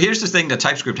so here's the thing that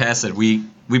TypeScript has that we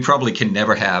probably can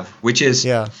never have, which is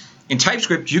in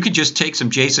TypeScript you could just take some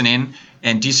JSON in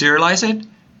and deserialize it,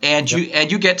 and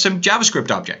you get some JavaScript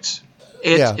objects.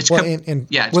 With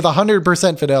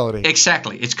 100% fidelity.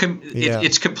 Exactly, it's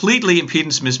completely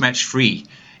impedance mismatch free,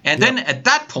 and then at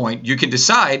that point you can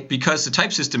decide, because the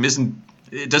type system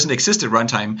doesn't exist at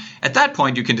runtime. At that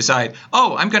point you can decide,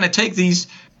 I'm going to take these.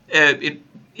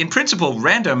 In principle,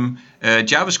 random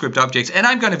JavaScript objects, and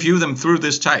I'm going to view them through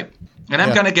this type. And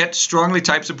I'm going to get strongly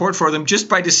typed support for them just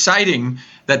by deciding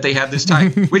that they have this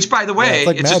type, which, by the way, it's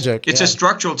like magic. It's a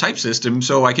structural type system,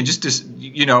 so I can just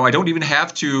I don't even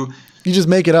have to you just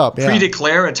make it up,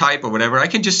 pre-declare a type or whatever. I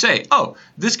can just say,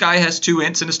 this guy has 2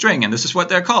 ints and a string, and this is what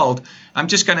they're called. I'm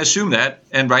just going to assume that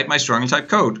and write my strongly typed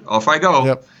code. Off I go.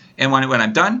 Yep. And when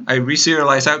I'm done, I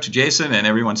reserialize out to JSON, and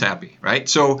everyone's happy, right?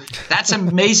 So that's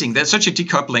amazing. That's such a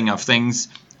decoupling of things.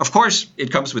 Of course,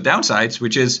 it comes with downsides,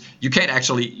 which is you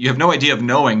have no idea of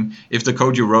knowing if the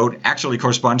code you wrote actually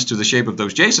corresponds to the shape of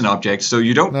those JSON objects. So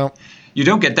you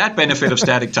don't get that benefit of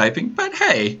static typing. But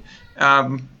hey,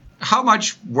 how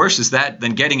much worse is that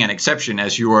than getting an exception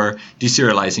as you are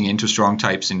deserializing into strong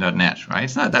types in .NET, right?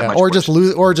 It's not that much worse.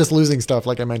 Or just losing stuff,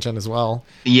 like I mentioned as well.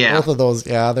 Yeah. Both of those,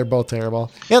 they're both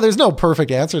terrible. Yeah, there's no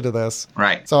perfect answer to this.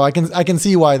 Right. So I can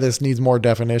see why this needs more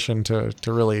definition to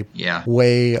really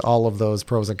weigh all of those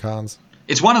pros and cons.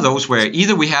 It's one of those where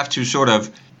either we have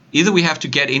to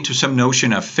get into some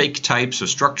notion of fake types or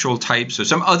structural types or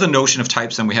some other notion of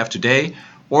types than we have today,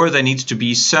 or there needs to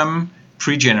be some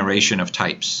pre-generation of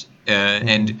types.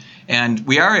 And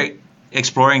we are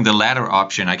exploring the latter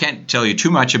option. I can't tell you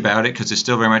too much about it because it's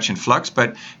still very much in flux,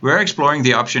 but we're exploring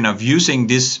the option of using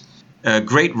this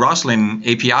great Roslyn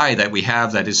API that we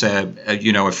have that is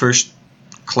a first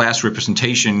class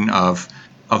representation of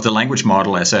the language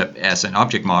model as an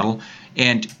object model,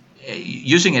 and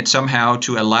using it somehow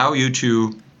to allow you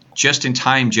to just in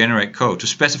time generate code, to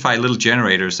specify little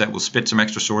generators that will spit some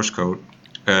extra source code.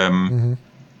 And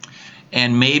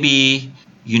maybe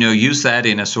use that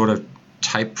in a sort of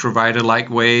type provider-like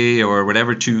way or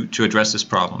whatever to address this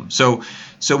problem. So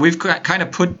we've kind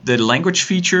of put the language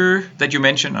feature that you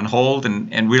mentioned on hold,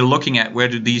 and we're looking at where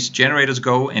do these generators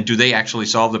go, and do they actually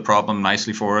solve the problem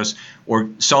nicely for us, or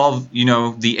solve the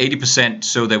 80%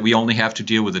 so that we only have to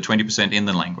deal with the 20% in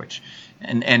the language.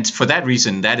 and for that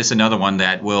reason, that is another one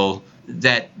that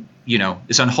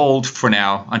is on hold for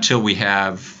now until we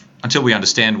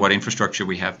understand what infrastructure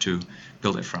we have to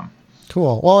build it from.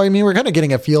 Cool. Well, I mean, we're kind of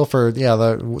getting a feel for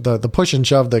the push and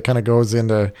shove that kind of goes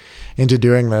into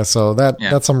doing this. So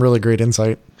that's some really great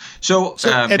insight. So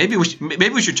maybe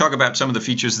we should talk about some of the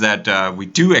features that we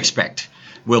do expect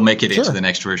will make it into the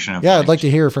next version of. Yeah, I'd like to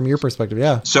hear from your perspective.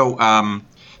 Yeah. So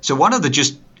one of the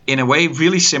just in a way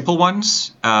really simple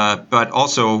ones, but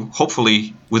also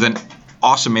hopefully with an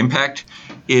awesome impact,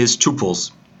 is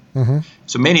tuples. Mm-hmm.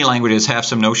 So many languages have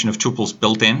some notion of tuples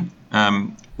built in,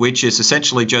 which is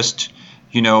essentially just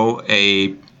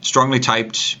a strongly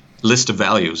typed list of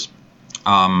values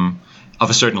of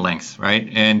a certain length, right?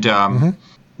 And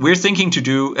we're thinking to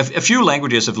do a few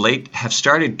languages of late have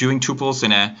started doing tuples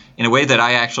in a way that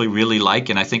I actually really like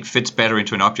and I think fits better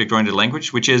into an object-oriented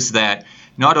language, which is that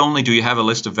not only do you have a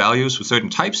list of values with certain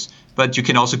types, but you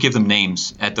can also give them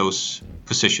names at those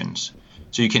positions.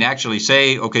 So you can actually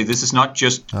say, okay, this is not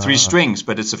just three strings,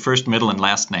 but it's a first, middle, and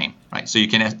last name, right? So you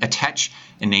can attach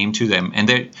a name to them, and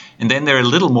then they're a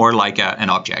little more like an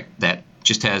object that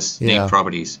just has name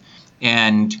properties.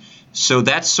 And so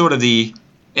that's sort of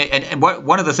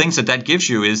one of the things that gives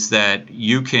you is that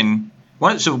you can.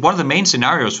 One of the main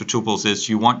scenarios for tuples is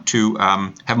you want to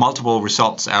have multiple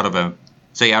results out of a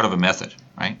method,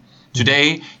 right?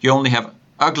 Today you only have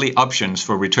ugly options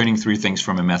for returning three things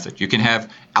from a method. You can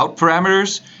have out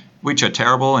parameters, which are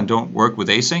terrible and don't work with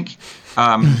async.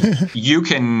 You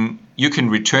can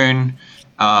return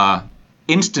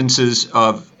instances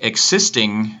of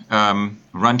existing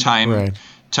runtime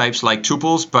types like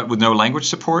tuples, but with no language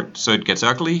support, so it gets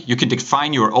ugly. You can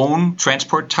define your own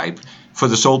transport type for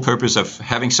the sole purpose of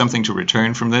having something to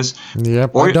return from this.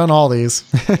 Yep, I've done all these.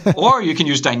 Or you can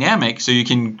use dynamic. So you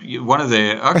can. One of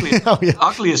the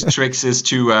ugliest tricks is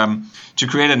to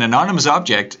create an anonymous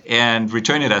object and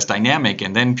return it as dynamic,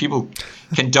 and then people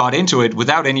can dot into it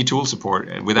without any tool support.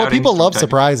 People love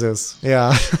surprises.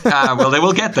 Yeah. Well, they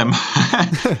will get them.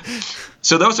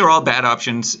 So those are all bad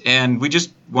options, and we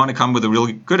just want to come with a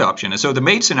really good option. And so the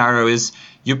main scenario is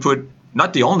you put.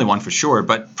 Not the only one for sure,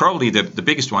 but probably the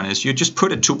biggest one is you just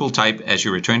put a tuple type as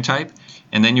your return type,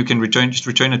 and then you can return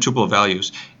a tuple of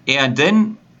values. And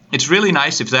then it's really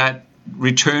nice if that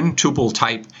return tuple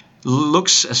type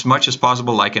looks as much as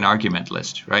possible like an argument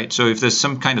list, right? So if there's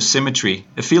some kind of symmetry,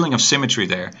 a feeling of symmetry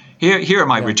there, here are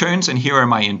my returns and here are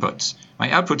my inputs, my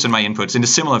outputs and my inputs in a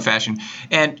similar fashion.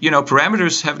 And,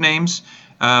 parameters have names.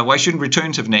 Why shouldn't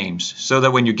returns have names? So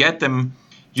that when you get them,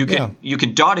 you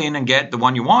can dot in and get the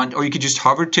one you want, or you could just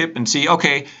hover tip and see,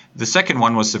 okay, the second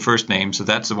one was the first name, so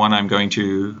that's the one I'm going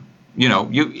to,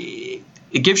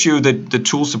 it gives you the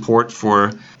tool support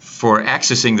for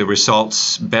accessing the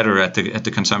results better at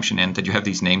the consumption end that you have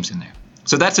these names in there.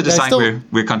 So that's a design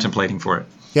we're contemplating for it.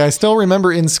 Yeah, I still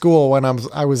remember in school when I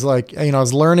was like, I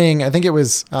was learning, I think it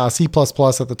was C++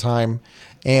 at the time,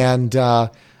 and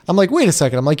I'm like, wait a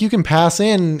second. I'm like, you can pass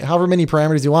in however many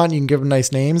parameters you want. You can give them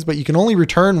nice names, but you can only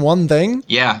return one thing.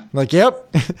 Yeah. I'm like, yep.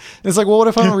 It's like, well, what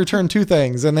if I don't return two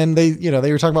things? And then they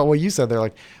were talking about what you said. They're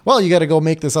like, well, you got to go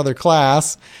make this other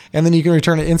class, and then you can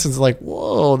return an instance. Like,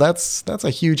 whoa, that's a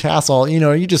huge hassle.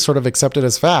 You just sort of accept it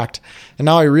as fact. And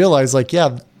now I realize, like,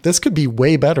 yeah, this could be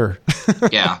way better.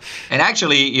 Yeah. And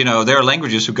actually, there are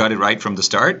languages who got it right from the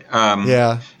start.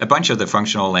 A bunch of the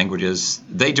functional languages,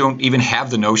 they don't even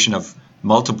have the notion of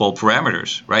multiple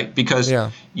parameters, right? Because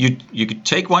you could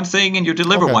take one thing and you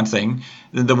deliver one thing.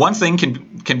 The one thing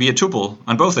can be a tuple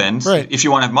on both ends if you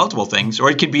want to have multiple things,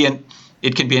 or it can be an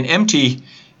empty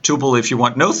tuple if you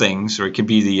want no things, or it can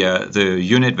be the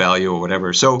unit value or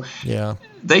whatever. So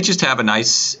they just have a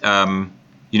nice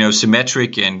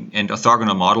symmetric and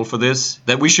orthogonal model for this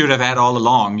that we should have had all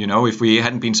along, if we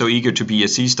hadn't been so eager to be a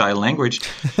C-style language.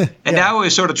 And now we're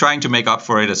sort of trying to make up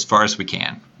for it as far as we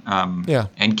can.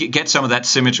 And get some of that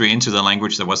symmetry into the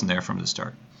language that wasn't there from the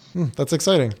start. That's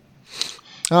exciting.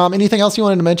 Anything else you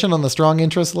wanted to mention on the strong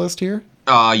interest list here?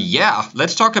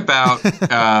 Let's talk about.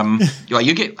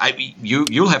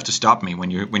 You'll have to stop me when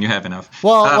you have enough.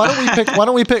 Well, why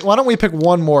don't we pick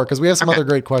one more, because we have some other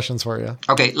great questions for you.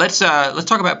 Okay, let's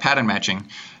talk about pattern matching.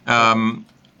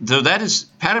 So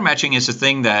pattern matching is a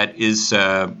thing that is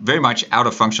very much out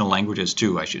of functional languages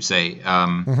too, I should say.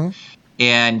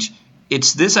 And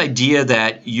it's this idea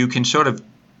that you can sort of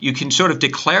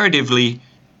declaratively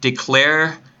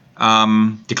declare.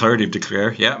 That's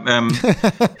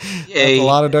a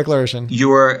lot of declaration.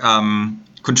 Your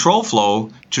control flow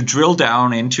to drill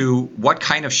down into what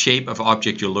kind of shape of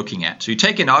object you're looking at. So you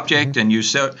take an object and you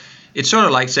it's sort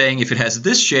of like saying if it has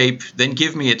this shape, then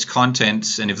give me its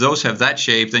contents, and if those have that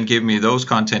shape, then give me those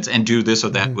contents and do this or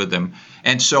that with them,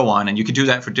 and so on. And you can do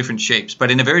that for different shapes,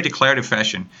 but in a very declarative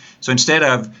fashion. So instead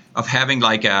of having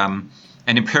like an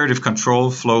imperative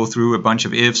control flow through a bunch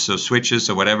of ifs or switches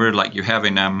or whatever, like you have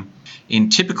in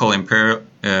typical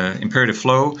imperative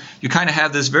flow, you kind of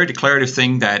have this very declarative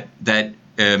thing that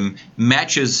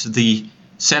matches the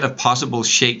set of possible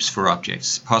shapes for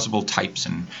objects, possible types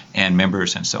and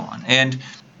members and so on. And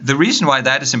the reason why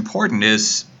that is important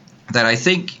is that I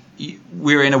think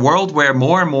we're in a world where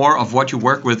more and more of what you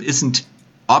work with isn't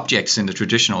objects in the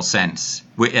traditional sense,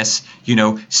 as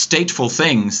stateful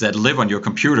things that live on your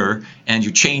computer and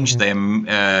you change them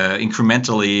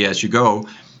incrementally as you go.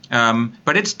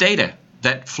 But it's data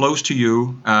that flows to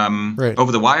you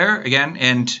over the wire again,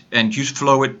 and you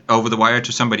flow it over the wire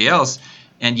to somebody else.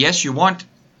 And yes, you want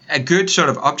a good sort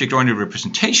of object-oriented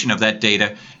representation of that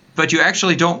data, but you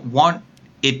actually don't want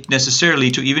it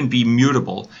necessarily to even be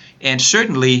mutable. And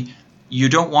certainly, you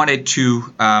don't want it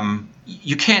to,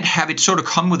 you can't have it sort of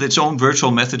come with its own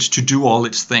virtual methods to do all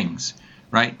its things,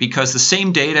 right? Because the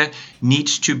same data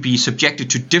needs to be subjected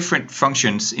to different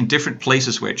functions in different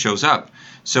places where it shows up.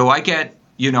 So I get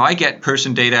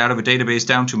person data out of a database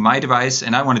down to my device,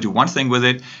 and I want to do one thing with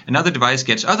it. Another device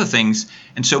gets other things.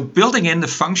 And so building in the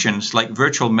functions like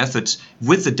virtual methods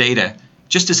with the data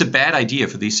just is a bad idea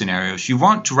for these scenarios. You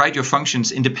want to write your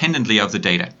functions independently of the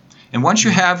data. And once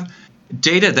you have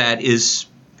data that is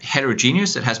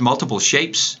heterogeneous, that has multiple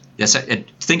shapes,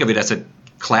 think of it as a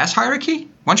class hierarchy.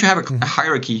 Once you have a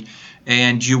hierarchy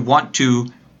and you want to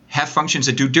have functions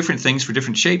that do different things for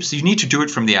different shapes, you need to do it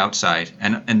from the outside.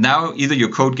 And now either your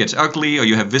code gets ugly, or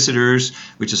you have visitors,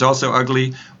 which is also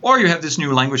ugly, or you have this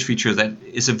new language feature that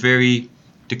is a very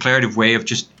declarative way of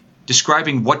just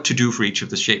describing what to do for each of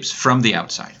the shapes from the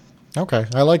outside. Okay,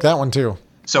 I like that one too.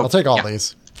 So I'll take all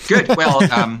these. Good.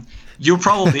 Well, you'll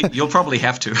probably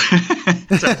have to.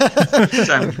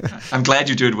 so I'm glad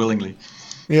you do it willingly.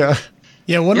 Yeah.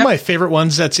 Yeah, one of my favorite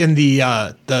ones that's in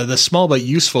the small but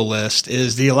useful list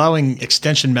is the allowing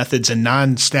extension methods in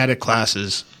non-static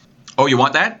classes. Oh, you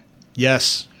want that?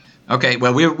 Yes. Okay,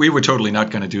 well, we were totally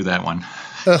not going to do that one.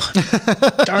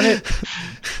 Darn it.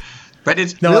 But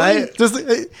it's no. Really?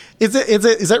 Is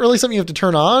that really something you have to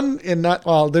turn on and not?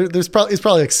 Well, it's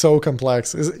probably like so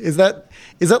complex. Is that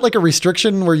like a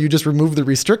restriction where you just remove the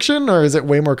restriction, or is it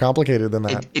way more complicated than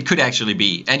that? It could actually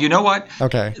be. And you know what?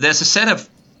 Okay. There's a set of,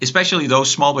 especially those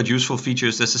small but useful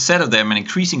features, there's a set of them, an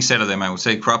increasing set of them, I would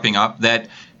say, cropping up that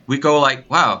we go like,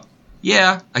 wow,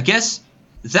 yeah, I guess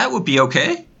that would be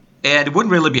okay. And it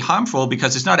wouldn't really be harmful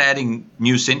because it's not adding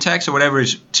new syntax or whatever.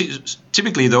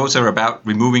 Typically, those are about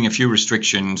removing a few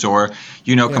restrictions or,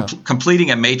 completing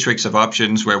a matrix of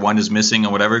options where one is missing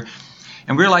or whatever.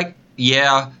 And we're like,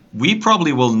 yeah, we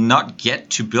probably will not get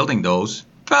to building those.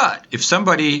 But if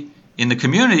somebody in the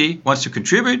community wants to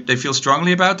contribute, they feel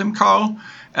strongly about them, Carl,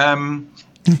 come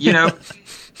to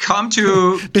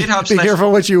GitHub. Be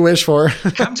careful what you wish for.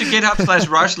 Come to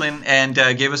GitHub/Roslyn and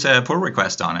give us a pull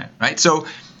request on it, right? So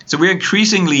we're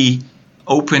increasingly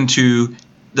open to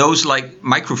those like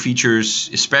micro features,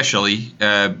 especially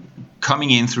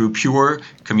coming in through pure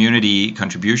community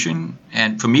contribution.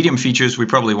 And for medium features, we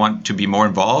probably want to be more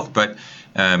involved. But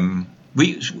gliding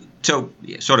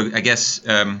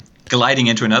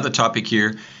into another topic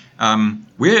here,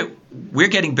 we're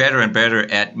getting better and better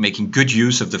at making good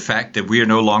use of the fact that we are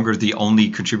no longer the only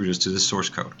contributors to this source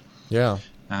code. Yeah.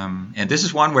 And this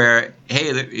is one where,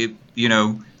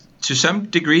 to some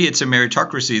degree, it's a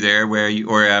meritocracy there,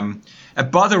 or a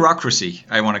botherocracy,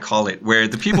 I want to call it, where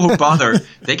the people who bother,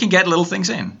 they can get little things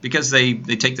in because they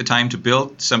take the time to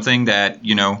build something that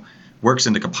works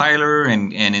in the compiler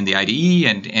and in the IDE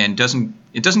and doesn't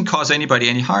cause anybody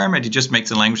any harm, and it just makes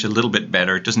the language a little bit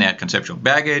better. It doesn't add conceptual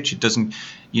baggage. It doesn't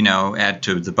add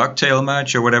to the bucktail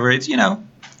much or whatever. It's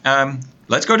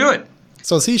let's go do it.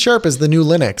 So C# is the new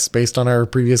Linux, based on our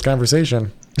previous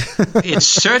conversation. It's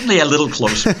certainly a little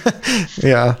closer.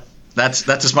 Yeah. That's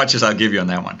as much as I'll give you on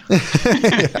that one.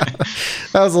 Yeah.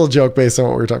 That was a little joke based on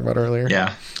what we were talking about earlier.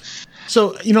 Yeah.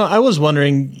 So, I was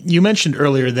wondering, you mentioned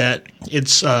earlier that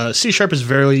it's C# is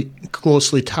very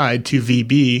closely tied to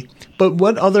VB, but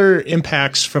what other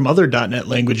impacts from other .NET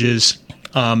languages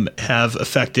have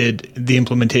affected the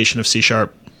implementation of C#?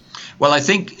 Well, I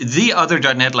think the other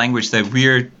 .NET language that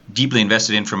we're deeply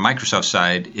invested in from Microsoft's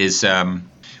side is, I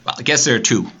guess there are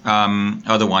two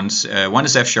other ones. One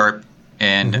is F#,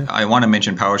 and I want to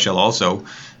mention PowerShell also,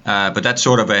 but that's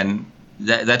sort of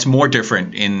that's more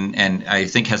different and I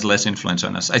think has less influence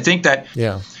on us. I think that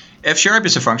F#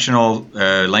 is a functional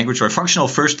language, or a functional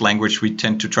first language, we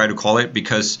tend to try to call it,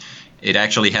 because it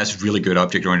actually has really good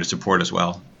object-oriented support as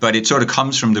well. But it sort of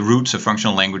comes from the roots of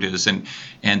functional languages and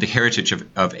the heritage of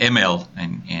ML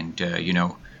and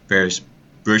various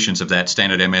versions of that,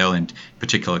 standard ML and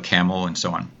particular CAML and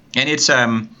so on. And it's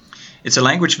a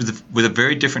language with a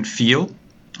very different feel.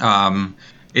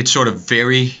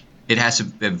 It has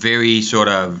a very sort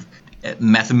of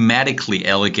mathematically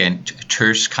elegant,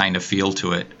 terse kind of feel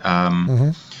to it.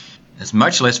 It's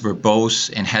much less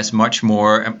verbose and has much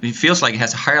more. It feels like it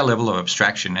has a higher level of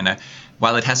abstraction. And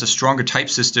while it has a stronger type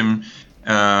system,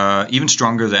 even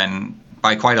stronger than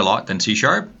by quite a lot than C#,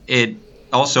 it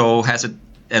also has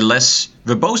a less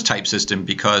verbose type system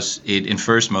because it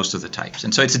infers most of the types.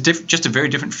 And so it's just a very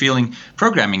different feeling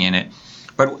programming in it.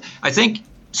 But I think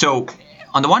so.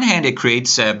 On the one hand, it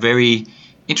creates a very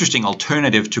interesting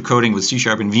alternative to coding with C#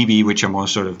 and VB, which are more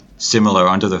sort of similar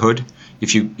under the hood,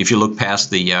 if you look past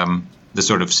the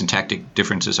sort of syntactic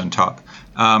differences on top.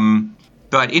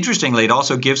 But interestingly, it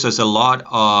also gives us a lot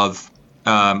of,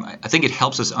 I think it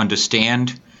helps us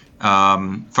understand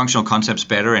functional concepts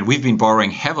better, and we've been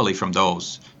borrowing heavily from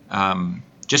those.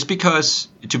 Just because,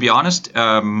 to be honest,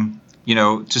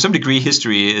 to some degree,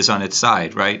 history is on its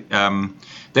side, right?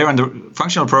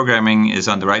 Functional programming is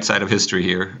on the right side of history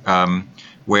here,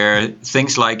 where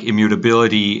things like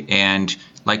immutability and,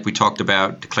 like we talked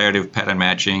about, declarative pattern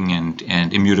matching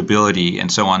and immutability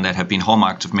and so on that have been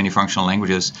hallmarks of many functional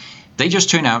languages, they just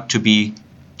turn out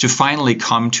to finally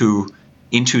come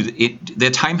into it.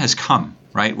 Their time has come,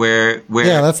 right? Where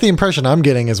that's the impression I'm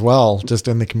getting as well, just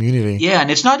in the community. Yeah, and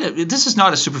this is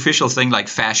not a superficial thing like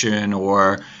fashion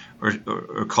or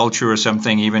culture or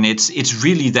something even. It's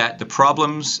really that the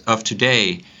problems of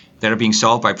today that are being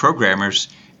solved by programmers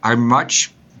are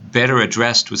much better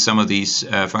addressed with some of these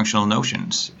functional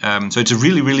notions. So it's a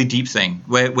really, really deep thing.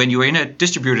 When you're in a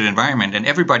distributed environment and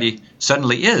everybody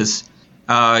suddenly is,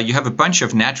 you have a bunch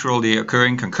of naturally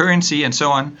occurring concurrency and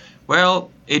so on. Well,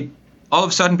 it all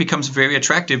of a sudden becomes very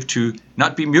attractive to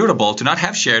not be mutable, to not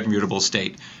have shared mutable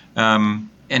state, and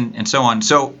so on.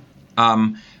 So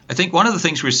I think one of the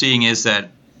things we're seeing is that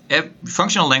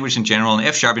functional language in general, and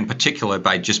F# in particular,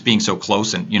 by just being so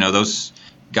close, and those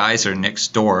guys are next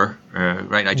door,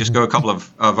 right? I just go a couple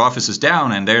of offices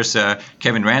down, and there's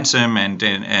Kevin Ransom and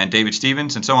David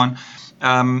Stevens and so on.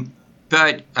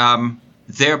 But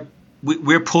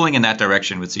we're pulling in that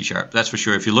direction with C#. That's for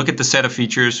sure. If you look at the set of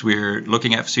features we're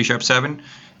looking at for C#7,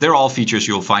 they're all features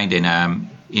you'll find in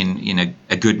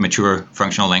a good mature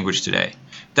functional language today.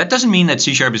 That doesn't mean that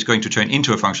C# is going to turn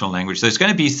into a functional language. There's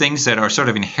going to be things that are sort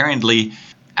of inherently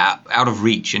out of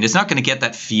reach, and it's not going to get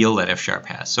that feel that F#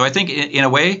 has. So I think in a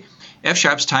way,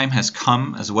 F#'s time has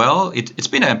come as well. It's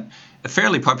been a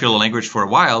fairly popular language for a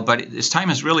while, but its time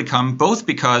has really come both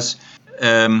because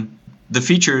the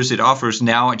features it offers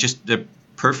now are just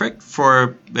perfect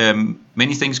for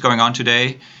many things going on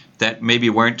today that maybe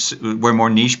were more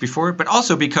niche before, but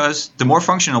also because the more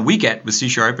functional we get with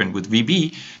C# and with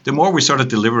VB, the more we're sort of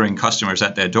delivering customers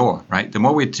at their door, right? The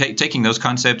more we're taking those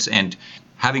concepts and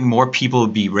having more people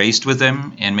be raised with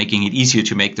them and making it easier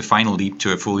to make the final leap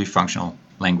to a fully functional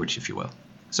language, if you will.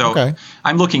 So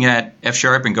I'm looking at F#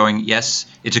 and going, yes,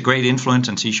 it's a great influence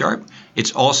on C#.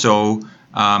 It's also,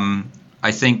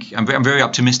 I think, I'm very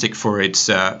optimistic for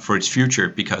its future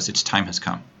because its time has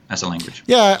come as a language.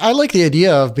 Yeah, I like the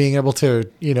idea of being able to,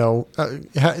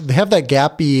 have that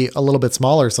gap be a little bit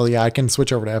smaller. So I can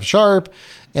switch over to F#,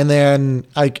 and then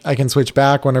I can switch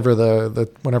back whenever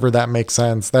whenever that makes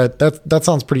sense. That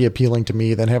sounds pretty appealing to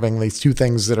me than having these two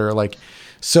things that are like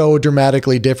so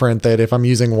dramatically different that if I'm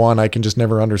using one, I can just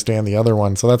never understand the other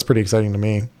one. So that's pretty exciting to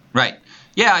me. Right.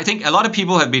 Yeah, I think a lot of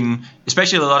people have been,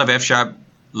 especially a lot of F#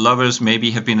 lovers,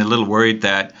 maybe have been a little worried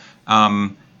that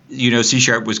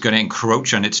C# was going to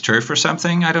encroach on its turf or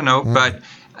something. I don't know, but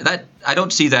I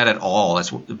don't see that at all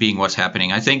as being what's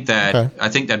happening. I think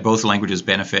that both languages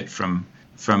benefit from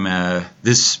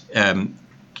this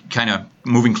kind of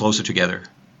moving closer together.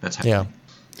 That's happening. Yeah.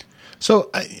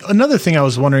 So another thing I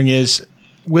was wondering is,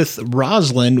 with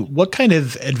Roslyn, what kind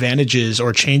of advantages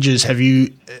or changes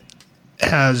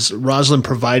has Roslyn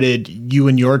provided you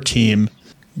and your team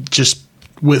just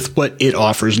with what it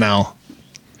offers now?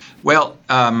 Well,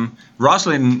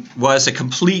 Roslyn was a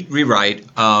complete rewrite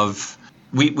of,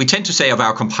 we tend to say of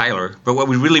our compiler, but what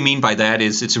we really mean by that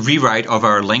is it's a rewrite of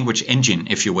our language engine,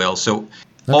 if you will. So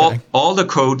all the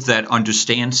code that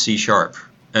understands C#,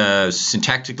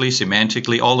 syntactically,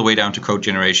 semantically, all the way down to code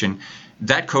generation,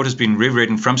 that code has been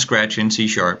rewritten from scratch in C#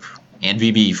 and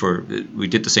VB. We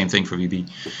did the same thing for VB.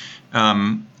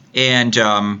 And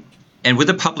with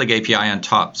a public API on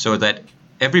top, so that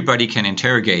everybody can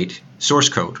interrogate source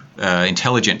code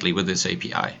intelligently with this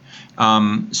API.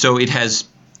 So it has,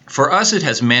 for us, it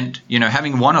has meant,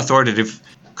 having one authoritative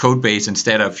code base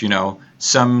instead of,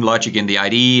 some logic in the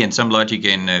IDE and some logic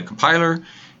in a compiler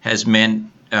has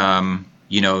meant,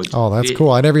 Oh, that's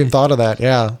cool. I never even thought of that.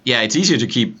 Yeah. Yeah, it's easier to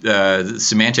keep the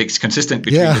semantics consistent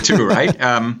between the two, right?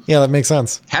 Yeah, that makes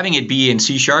sense. Having it be in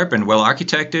C# and well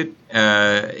architected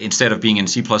instead of being in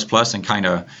C++ and kind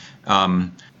of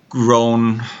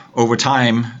grown over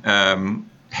time,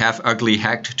 half ugly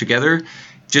hacked together,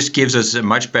 just gives us a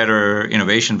much better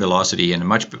innovation velocity and a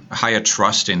much higher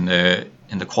trust in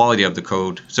the quality of the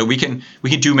code. So we can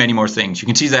do many more things. You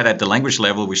can see that at the language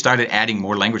level. We started adding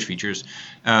more language features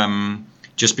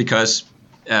just because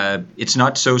it's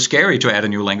not so scary to add a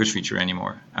new language feature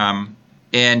anymore.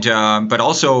 But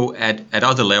also at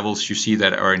other levels, you see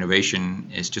that our innovation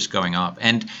is just going up.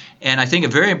 And I think a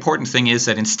very important thing is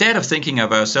that instead of thinking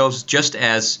of ourselves just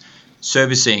as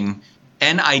servicing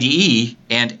an IDE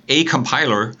and a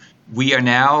compiler, we are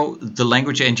now the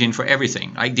language engine for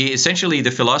everything. Essentially,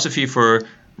 the philosophy for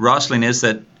Roslyn is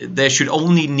that there should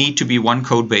only need to be one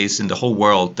code base in the whole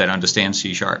world that understands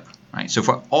C#. Right? So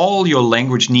for all your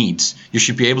language needs, you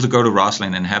should be able to go to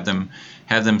Roslyn and have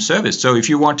them serviced. So if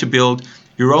you want to build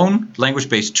your own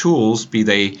language-based tools, be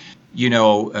they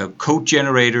code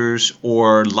generators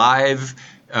or live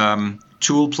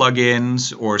tool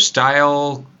plugins or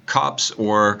style cops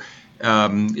or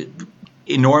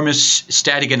enormous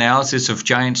static analysis of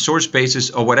giant source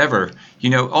bases or whatever,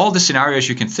 all the scenarios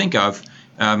you can think of,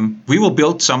 we will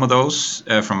build some of those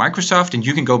from Microsoft, and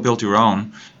you can go build your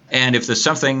own. And if there's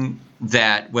something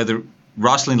that whether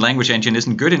Roslyn language engine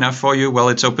isn't good enough for you, well,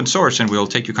 it's open source, and we'll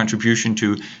take your contribution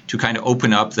to kind of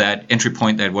open up that entry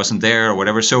point that wasn't there or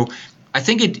whatever. So I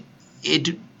think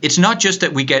it's not just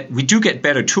that we do get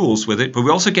better tools with it, but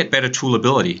we also get better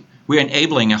toolability. We're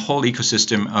enabling a whole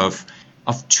ecosystem of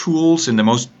tools in the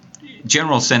most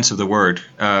general sense of the word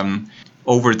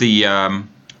over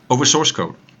source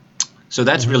code. So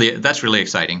that's really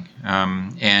exciting,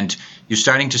 and you're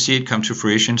starting to see it come to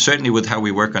fruition. Certainly with how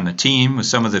we work on the team, with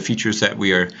some of the features that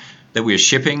we are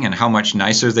shipping, and how much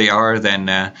nicer they are than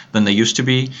they used to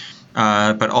be.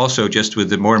 But also just with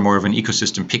the more and more of an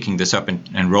ecosystem picking this up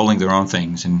and rolling their own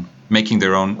things and making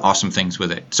their own awesome things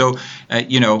with it. So I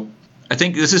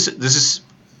think this is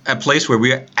a place where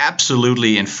we are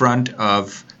absolutely in front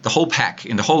of the whole pack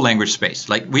in the whole language space.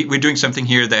 Like we're doing something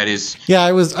here that is. Yeah,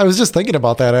 I was just thinking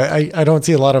about that. I don't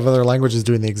see a lot of other languages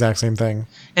doing the exact same thing.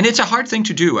 And it's a hard thing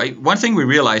to do. One thing we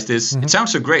realized is it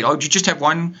sounds so great. Oh, you just have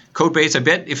one code base. I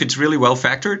bet if it's really well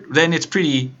factored, then it's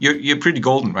you're pretty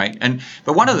golden, right?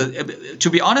 But one of to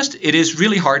be honest, it is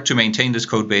really hard to maintain this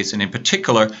code base, and in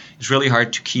particular, it's really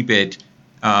hard to keep it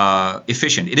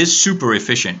efficient. It is super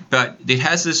efficient, but it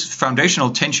has this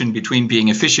foundational tension between being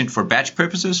efficient for batch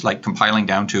purposes, like compiling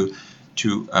down to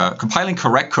compiling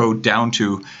correct code down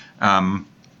to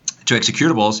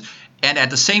executables, and at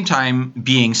the same time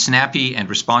being snappy and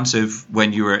responsive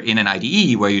when you are in an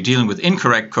IDE where you're dealing with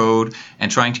incorrect code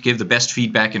and trying to give the best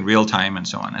feedback in real time and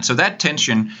so on. And so that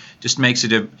tension just makes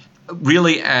it a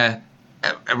really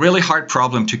hard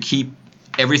problem to keep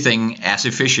everything as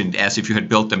efficient as if you had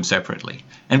built them separately.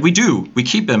 And we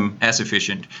keep them as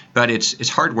efficient, but it's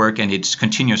hard work, and it's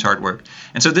continuous hard work.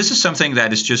 And so this is something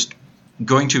that is just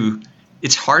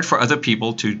it's hard for other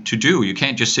people to do. You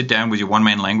can't just sit down with your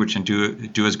one-man language and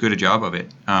do as good a job of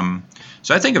it.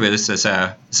 So I think of it as this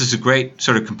is a great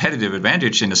sort of competitive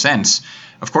advantage in a sense.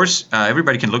 Of course,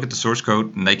 everybody can look at the source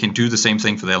code and they can do the same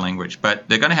thing for their language, but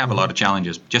they're going to have a lot of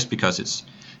challenges just because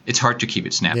it's hard to keep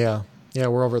it snappy. Yeah,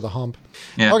 we're over the hump.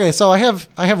 Yeah. Okay, so I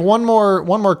have one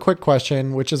more quick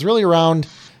question, which is really around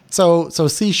so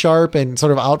C# and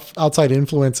sort of outside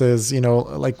influences.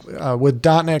 With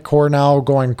 .NET Core now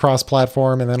going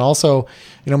cross-platform, and then also,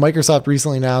 Microsoft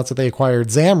recently announced that they acquired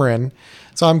Xamarin.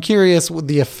 So I'm curious with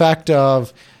the effect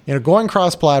of going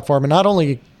cross-platform, and not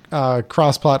only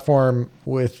cross-platform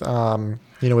with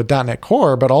with .NET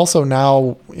Core, but also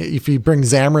now if you bring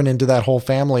Xamarin into that whole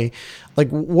family, like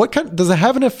does it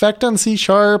have an effect on C#,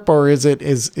 or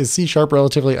is C#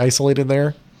 relatively isolated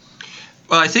there?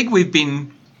 Well, I think we've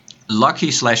been lucky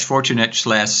 / fortunate /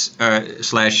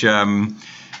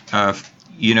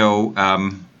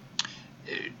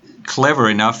 clever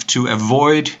enough to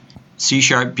avoid C#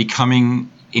 becoming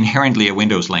inherently a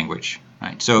Windows language,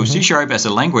 right? So C# as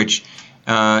a language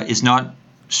is not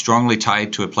strongly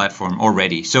tied to a platform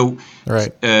already. So,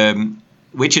 right.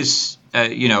 Which is,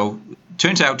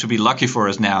 turns out to be lucky for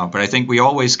us now. But I think we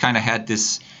always kind of had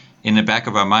this in the back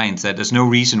of our minds that there's no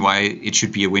reason why it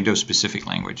should be a Windows-specific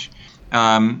language.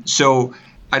 So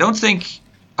I don't think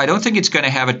I don't think it's going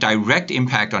to have a direct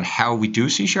impact on how we do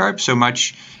C# so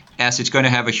much as it's going to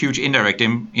have a huge indirect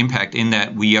impact in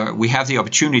that we have the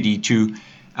opportunity to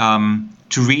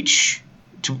reach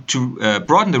to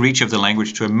broaden the reach of the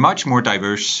language to a much more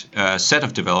diverse set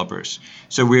of developers.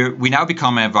 So we now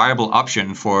become a viable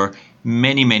option for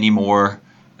many more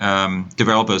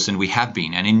developers than we have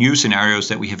been, and in new scenarios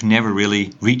that we have never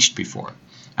really reached before.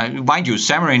 Mind you,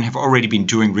 Xamarin have already been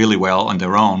doing really well on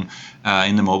their own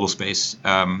in the mobile space,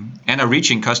 and are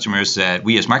reaching customers that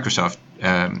we as Microsoft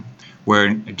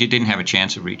didn't have a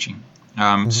chance of reaching.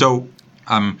 So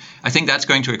I think that's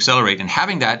going to accelerate, and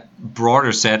having that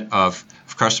broader set of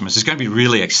customers is going to be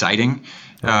really exciting.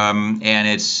 And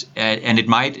it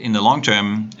might, in the long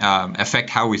term,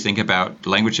 affect how we think about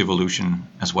language evolution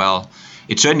as well.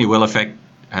 It certainly will affect,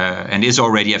 and is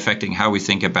already affecting how we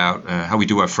think about how we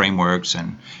do our frameworks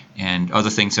and other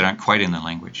things that aren't quite in the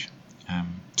language.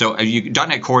 So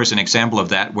 .NET Core is an example of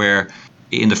that, where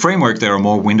in the framework there are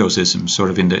more Windowsisms,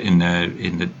 sort of in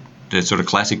the sort of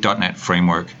classic .NET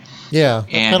framework. Yeah,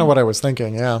 that's kind of what I was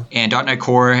thinking. Yeah, and .NET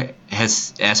Core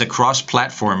has, as a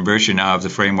cross-platform version of the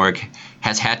framework,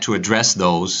 has had to address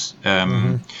those.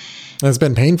 It's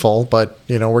been painful, but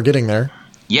we're getting there.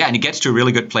 Yeah, and it gets to a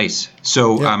really good place.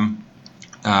 So,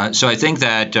 so I think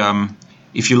that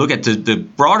if you look at the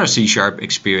broader C#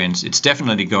 experience, it's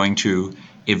definitely going to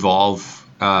evolve.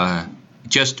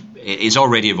 It's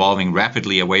already evolving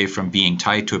rapidly away from being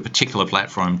tied to a particular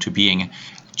platform to being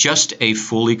just a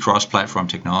fully cross-platform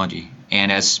technology.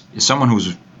 And as someone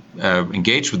who's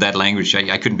engaged with that language,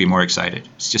 I couldn't be more excited.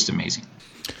 It's just amazing.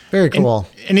 Very cool.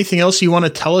 Anything else you want to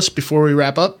tell us before we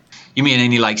wrap up? You mean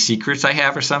any secrets I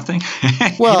have or something?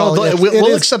 Well,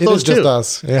 we'll accept those too. Just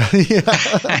us. Yeah.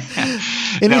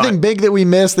 Anything big that we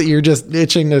missed that you're just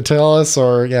itching to tell us,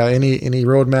 or any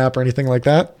roadmap or anything like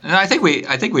that? No, I think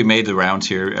we made the rounds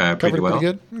here pretty well.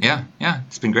 Pretty good? Okay. Yeah,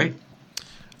 it's been great.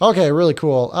 Okay, really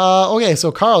cool. Okay,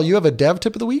 so Carl, you have a dev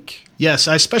tip of the week? Yes,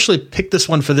 I especially picked this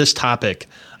one for this topic.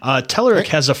 Telerik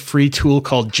has a free tool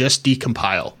called Just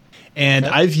Decompile, and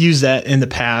I've used that in the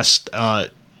past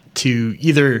to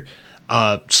either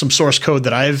some source code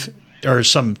that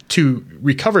to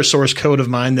recover source code of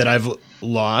mine that I've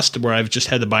lost, where I've just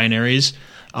had the binaries.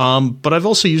 But I've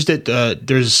also used it.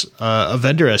 There's a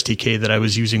vendor SDK that I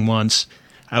was using once.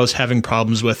 I was having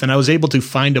problems with, and I was able to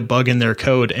find a bug in their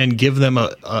code and give them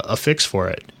a fix for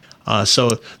it.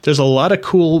 So there's a lot of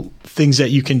cool things that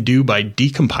you can do by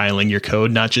decompiling your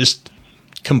code, not just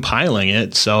compiling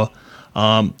it. So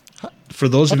for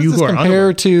those of you who are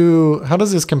unaware, how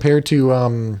does this compare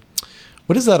to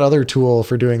what is that other tool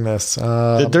for doing this?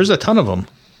 There's a ton of them.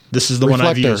 This is the one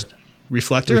I've used.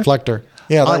 Reflector.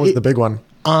 Yeah, that was the big one.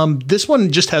 This one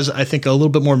just has, I think, a little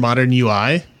bit more modern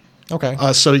UI. Okay.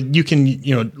 So you can,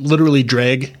 literally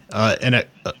drag like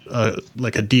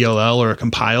a DLL or a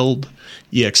compiled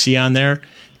exe on there,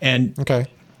 and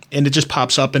it just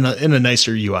pops up in a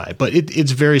nicer UI. But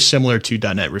it's very similar to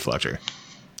 .NET Reflector.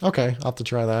 Okay, I'll have to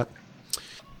try that.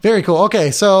 Very cool.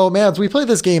 Okay, so Mads, we play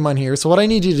this game on here. So what I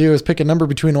need you to do is pick a number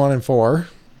between 1 and 4.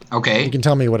 Okay. You can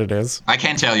tell me what it is. I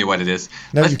can't tell you what it is.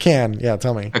 No, you can. Yeah,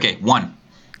 tell me. Okay, 1.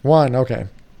 1. Okay.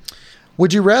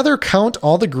 Would you rather count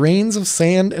all the grains of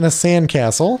sand in a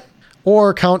sandcastle,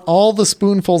 or count all the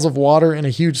spoonfuls of water in a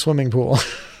huge swimming pool?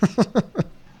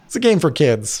 It's a game for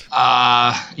kids.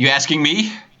 You asking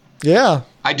me? Yeah.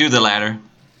 I do the latter.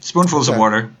 Spoonfuls of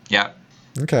water. Yeah.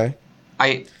 Okay.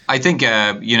 I think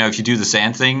if you do the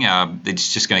sand thing,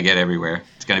 it's just going to get everywhere.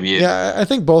 It's going to be. Yeah, I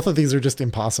think both of these are just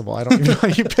impossible. I don't even know how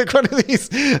you pick one of these.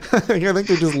 I think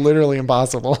they're just literally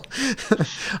impossible.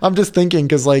 I'm just thinking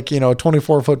because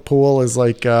 24-foot pool is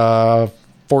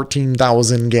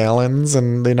 14,000 gallons,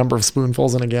 and the number of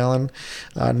spoonfuls in a gallon.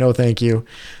 No, thank you.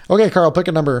 Okay, Carl, pick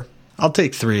a number. I'll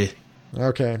take 3.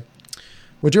 Okay.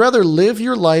 Would you rather live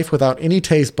your life without any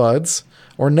taste buds,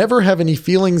 or never have any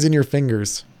feelings in your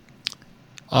fingers?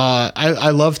 I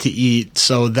love to eat,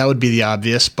 so that would be the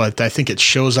obvious, but I think it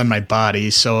shows on my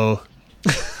body, so...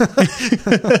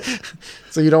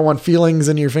 So you don't want feelings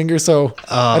in your fingers? So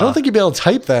I don't think you'd be able to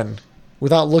type then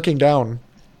without looking down.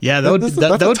 Yeah, that would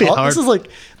be hard.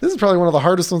 This is probably one of the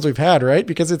hardest ones we've had, right?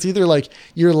 Because it's either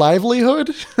your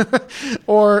livelihood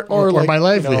or my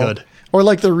livelihood. Or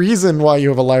the reason why you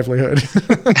have a livelihood.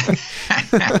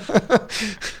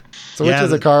 So which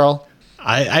is it, Carl?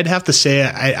 I'd have to say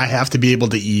I have to be able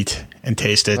to eat and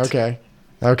taste it. Okay.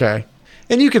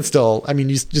 And you can still, you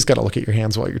just got to look at your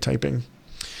hands while you're typing.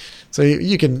 So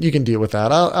you can deal with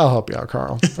that. I'll help you out,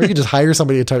 Carl. Or you can just hire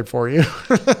somebody to type for you.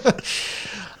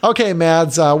 Okay,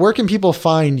 Mads, where can people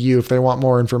find you if they want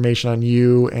more information on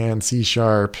you and C#?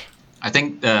 I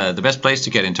think the best place to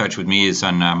get in touch with me is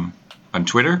on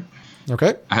Twitter.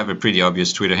 Okay. I have a pretty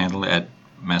obvious Twitter handle at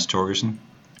Mads Torgersen.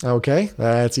 Okay,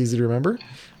 that's easy to remember.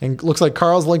 And looks like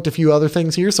Carl's linked a few other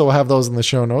things here, so we'll have those in the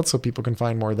show notes so people can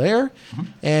find more there. Mm-hmm.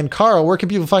 And Carl, where can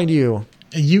people find you?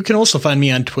 You can also find me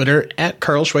on Twitter at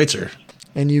Carl Schweitzer.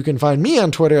 And you can find me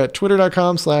on Twitter at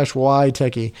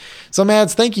twitter.com/ytechie. So,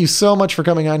 Mads, thank you so much for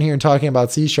coming on here and talking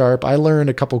about C#. I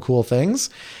learned a couple cool things.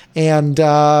 And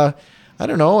I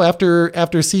don't know,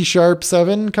 after C#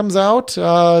 7 comes out,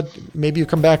 maybe you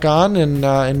come back on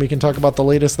and we can talk about the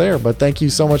latest there. But thank you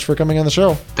so much for coming on the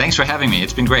show. Thanks for having me.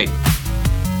 It's been great.